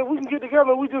you know what I'm saying? We can get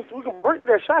together and we can break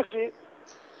that shy shit.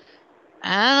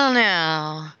 I don't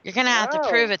know. You're gonna have to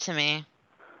prove it to me.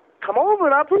 Come over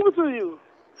and I'll prove it to you.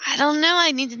 I don't know.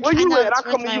 I need to Where find you out at? it's I'll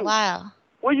come worth to my you. while.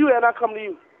 Where you at? I'll come to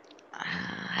you.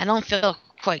 I don't feel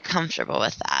quite comfortable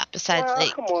with that. Besides,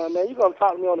 like, come on, man. You gonna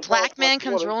talk to me on the phone? black man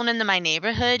comes rolling into my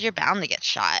neighborhood, you're bound to get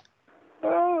shot.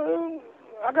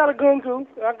 I got a gun too.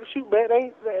 I can shoot back.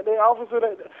 They officer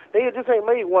they just ain't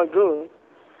made one gun.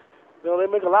 You know, they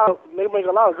make a lot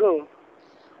of guns.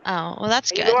 Oh, well,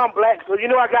 that's good. You know I'm black, so you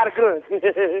know I got a gun.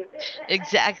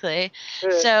 Exactly.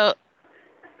 Yeah.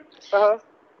 So.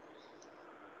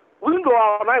 We can go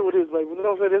all night with this, baby. You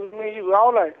know what I'm saying? This is me and you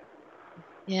all night.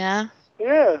 Yeah.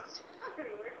 Yeah.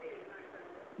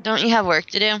 Don't you have work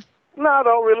to do? No, I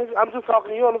don't really. I'm just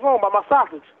talking to you on the phone about my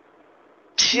sausage.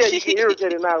 Yeah, you get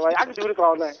irritated now, right? I can do this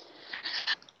all night.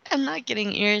 I'm not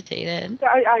getting irritated.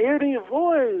 I hear it in your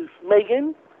voice,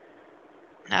 Megan.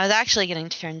 I was actually getting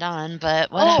turned on,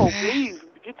 but whatever. Oh, please,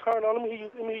 get turned on. Let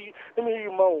me hear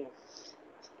you moan.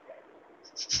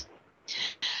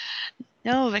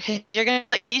 No, because you're gonna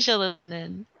let Keisha listen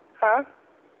in. Huh?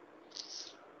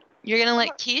 You're gonna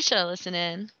let Keisha listen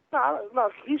in. No,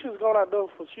 Keisha's going out there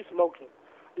for she's smoking.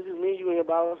 This is me and you in here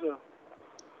by ourselves.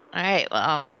 All right,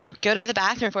 well, go to the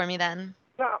bathroom for me then.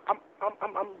 No, I'm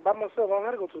by myself. I don't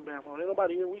have to go to the bathroom. Ain't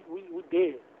nobody here. We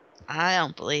dead. I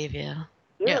don't believe you.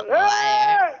 Yeah. You're a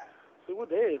liar. See, we're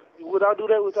dead. Would I do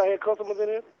that if I had customers in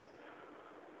here?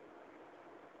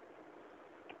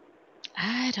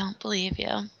 I don't believe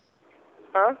you.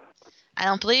 Huh? I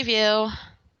don't believe you.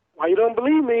 Why you don't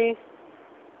believe me?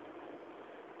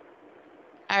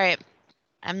 All right.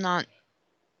 I'm not.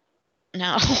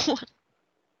 No. Excuse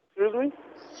me?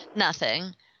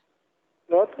 Nothing.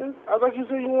 Nothing? I thought you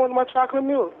said you wanted my chocolate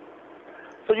milk.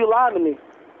 So you lied to me.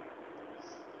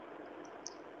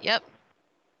 Yep.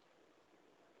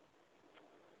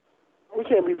 We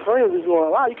can't be friends if you want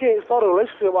to lie. You can't start a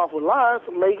relationship off with lies,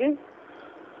 Megan.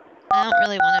 I don't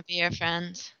really want to be your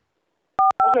friend.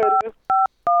 Okay, then.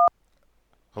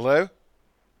 Hello?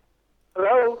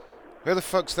 Hello? Who the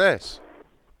fuck's this?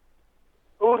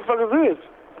 Who the fuck is this?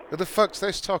 Who the fuck's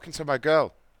this talking to my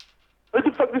girl? Who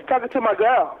the fuck is talking to my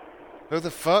girl? Who the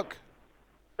fuck?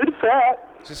 Who's that?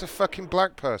 Is this a fucking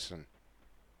black person?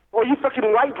 Or you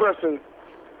fucking white person?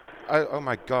 Oh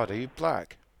my god, are you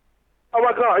black? Oh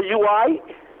my god, are you white?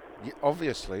 Yeah,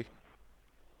 obviously.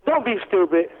 Don't be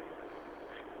stupid.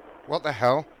 What the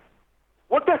hell?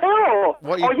 What the hell?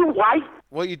 Are you white?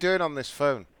 What are you doing on this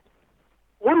phone?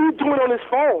 What are you doing on this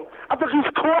phone? I thought you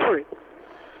was corporate.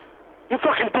 You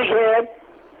fucking dickhead.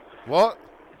 What?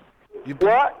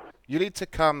 What? You need to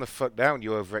calm the fuck down,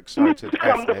 you overexcited You need to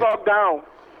calm the ethnic. fuck down.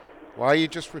 Why are you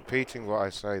just repeating what I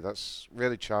say? That's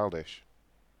really childish.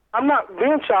 I'm not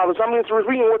being childish. I'm just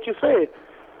repeating what you said.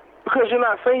 Because you're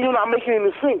not making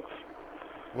any sense.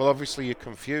 Well, obviously you're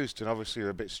confused and obviously you're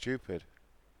a bit stupid.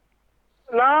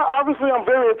 Nah, obviously I'm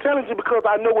very intelligent because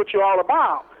I know what you're all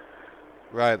about.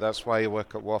 Right, that's why you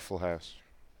work at Waffle House.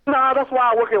 Nah, that's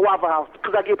why I work at Waffle House,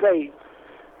 because I get paid.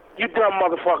 You dumb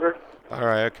motherfucker.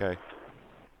 Alright, okay.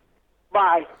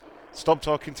 Bye. Stop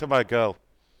talking to my girl.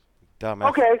 Damn it.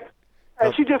 Okay.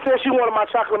 And she just said she wanted my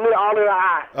chocolate milk all in her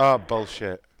eye. Oh,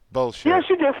 bullshit. Bullshit. Yeah,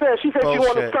 she just said. She said she wanted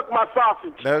to Bullshit. suck my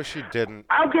sausage. No, she didn't.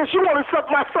 I guess she wanted to suck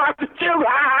my sausage too.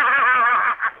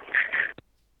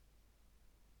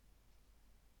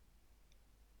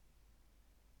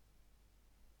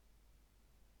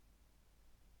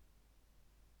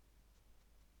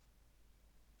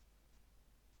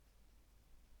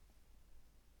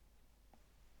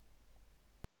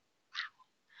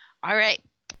 All right.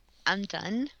 I'm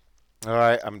done.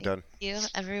 Alright, I'm done. Thank you,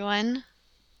 everyone,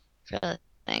 for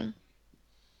listening.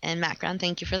 And Macron,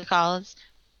 thank you for the calls.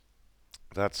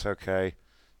 That's okay.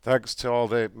 Thanks to all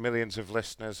the millions of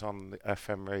listeners on the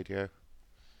FM radio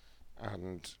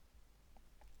and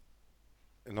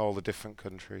in all the different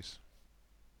countries.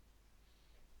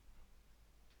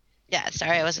 Yeah,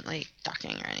 sorry I wasn't like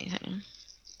talking or anything.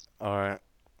 Alright.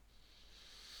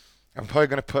 I'm probably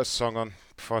going to put a song on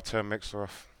before I turn Mixer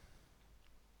off.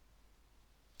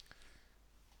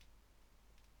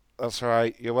 That's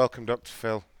alright. You're welcome, Dr.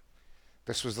 Phil.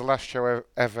 This was the last show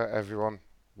ever, everyone.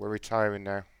 We're retiring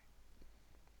now.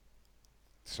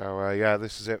 So, yeah,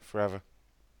 this is it forever.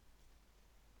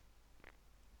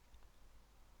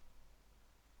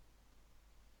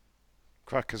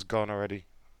 Cracker's gone already.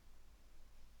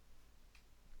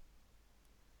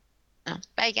 Oh,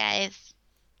 bye, guys.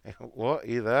 What? Are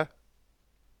you there?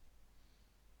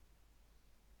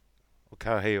 I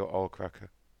can't hear you at all,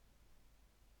 Cracker.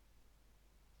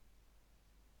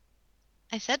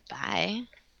 I said bye.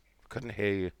 Couldn't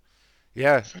hear you.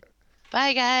 Yeah.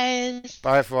 Bye, guys.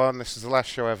 Bye, everyone. This is the last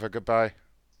show ever. Goodbye.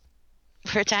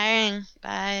 We're retiring.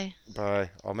 Bye. Bye.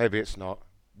 Or maybe it's not.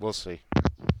 We'll see.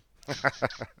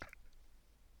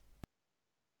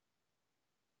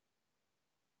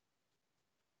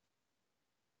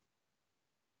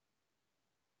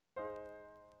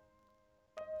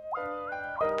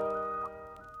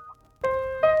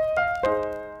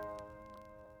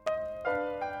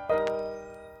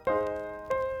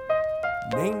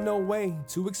 Ain't no way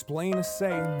to explain or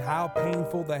say how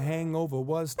painful the hangover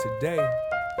was today.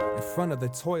 In front of the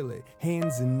toilet,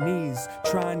 hands and knees,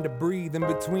 trying to breathe in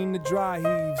between the dry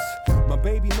heaves. My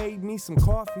baby made me some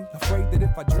coffee, afraid that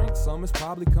if I drink some, it's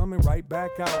probably coming right back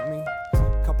out me.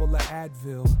 Couple of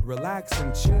Advil, relax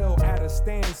and chill at a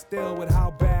standstill with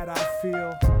how bad I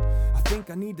feel. I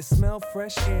think I need to smell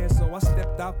fresh air, so I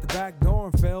stepped out the back door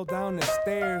and fell down the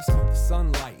stairs. The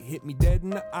sunlight hit me dead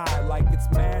in the eye, like it's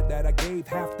mad that I gave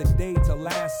half the day to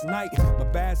last night. My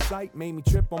bad sight made me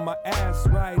trip on my ass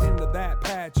right into that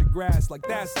patch of grass, like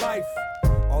that's life.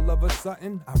 All of a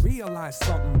sudden, I realized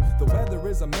something. The weather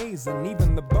is amazing,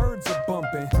 even the birds are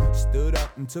bumping. Stood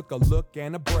up and took a look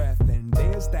and a breath, and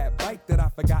there's that bike that I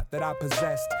forgot that I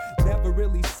possessed. Never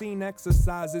really seen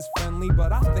exercise as friendly,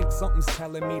 but I think something's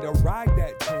telling me to ride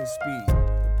that 10 speed.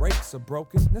 The brakes are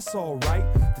broken, that's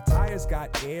alright. The tires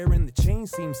got air and the chain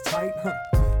seems tight.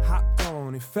 Hopped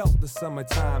on, it felt the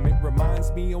summertime. It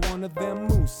reminds me of one of them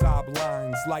Moosab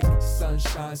lines, like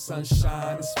sunshine,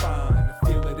 sunshine is fine. I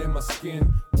feel it in my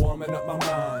skin, warming up my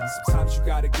mind. Sometimes you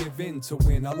gotta give in to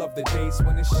win. I love the days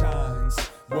when it shines.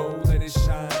 Whoa, let it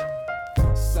shine.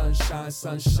 Sunshine,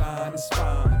 sunshine is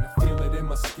fine. I feel it in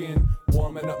my skin,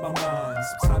 warming up my mind.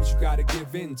 Sometimes you gotta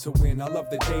give in to win. I love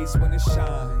the days when it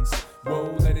shines.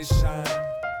 Whoa, let it shine.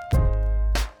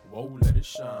 Whoa, let it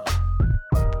shine.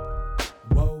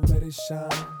 Whoa, let it shine.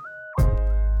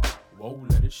 Whoa,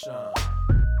 let it shine.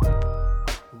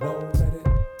 Whoa, let it.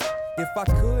 If I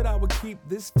could, I would keep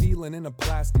this feeling in a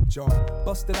plastic jar.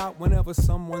 Bust it out whenever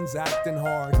someone's acting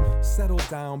hard. Settle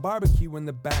down, barbecue in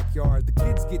the backyard. The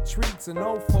kids get treats and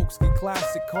old folks get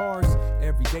classic cars.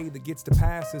 Every day that gets to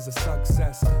pass is a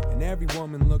success, and every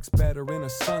woman looks better in a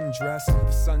sundress.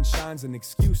 The sun shines an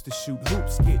excuse to shoot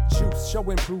hoops, get juice, show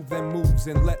improve them moves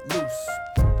and let loose.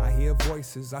 I hear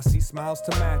voices, I see smiles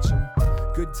to match them.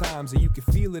 Good times, and you can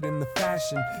feel it in the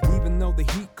fashion. Even though the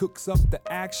heat cooks up the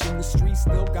action, the streets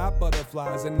still got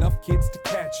butterflies, enough kids to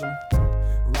catch them.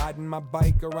 Riding my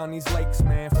bike around these lakes,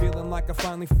 man, feeling like I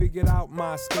finally figured out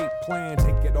my escape plan.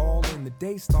 Take it all in, the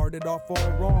day started off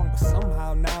all wrong, but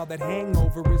somehow now that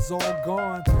hangover is all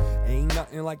gone. Ain't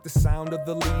nothing like the sound of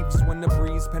the leaves when the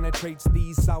breeze penetrates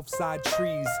these southside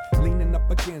trees. Leaning up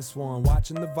against one,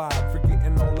 watching the vibe,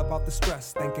 forgetting all about the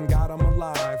stress, thanking God I'm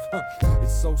alive.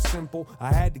 It's so simple,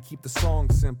 I had to keep the song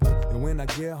simple. And when I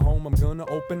get home, I'm gonna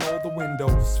open all the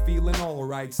windows, feeling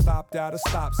alright. Stopped at a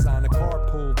stop sign, a car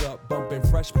pulled up, bumping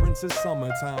Fresh Prince's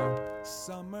Summertime.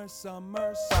 Summer,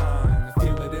 summer sign. I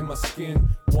feel it in my skin,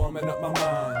 warming up my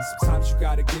mind. Sometimes you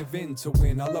gotta give in to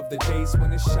win. I love the days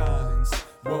when it shines.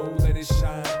 Whoa, let it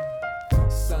shine.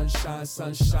 Sunshine,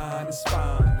 sunshine is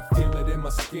fine. I feel it in my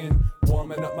skin,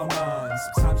 warming up my mind.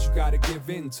 Sometimes you gotta give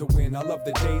in to win. I love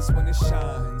the days when it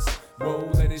shines. Whoa,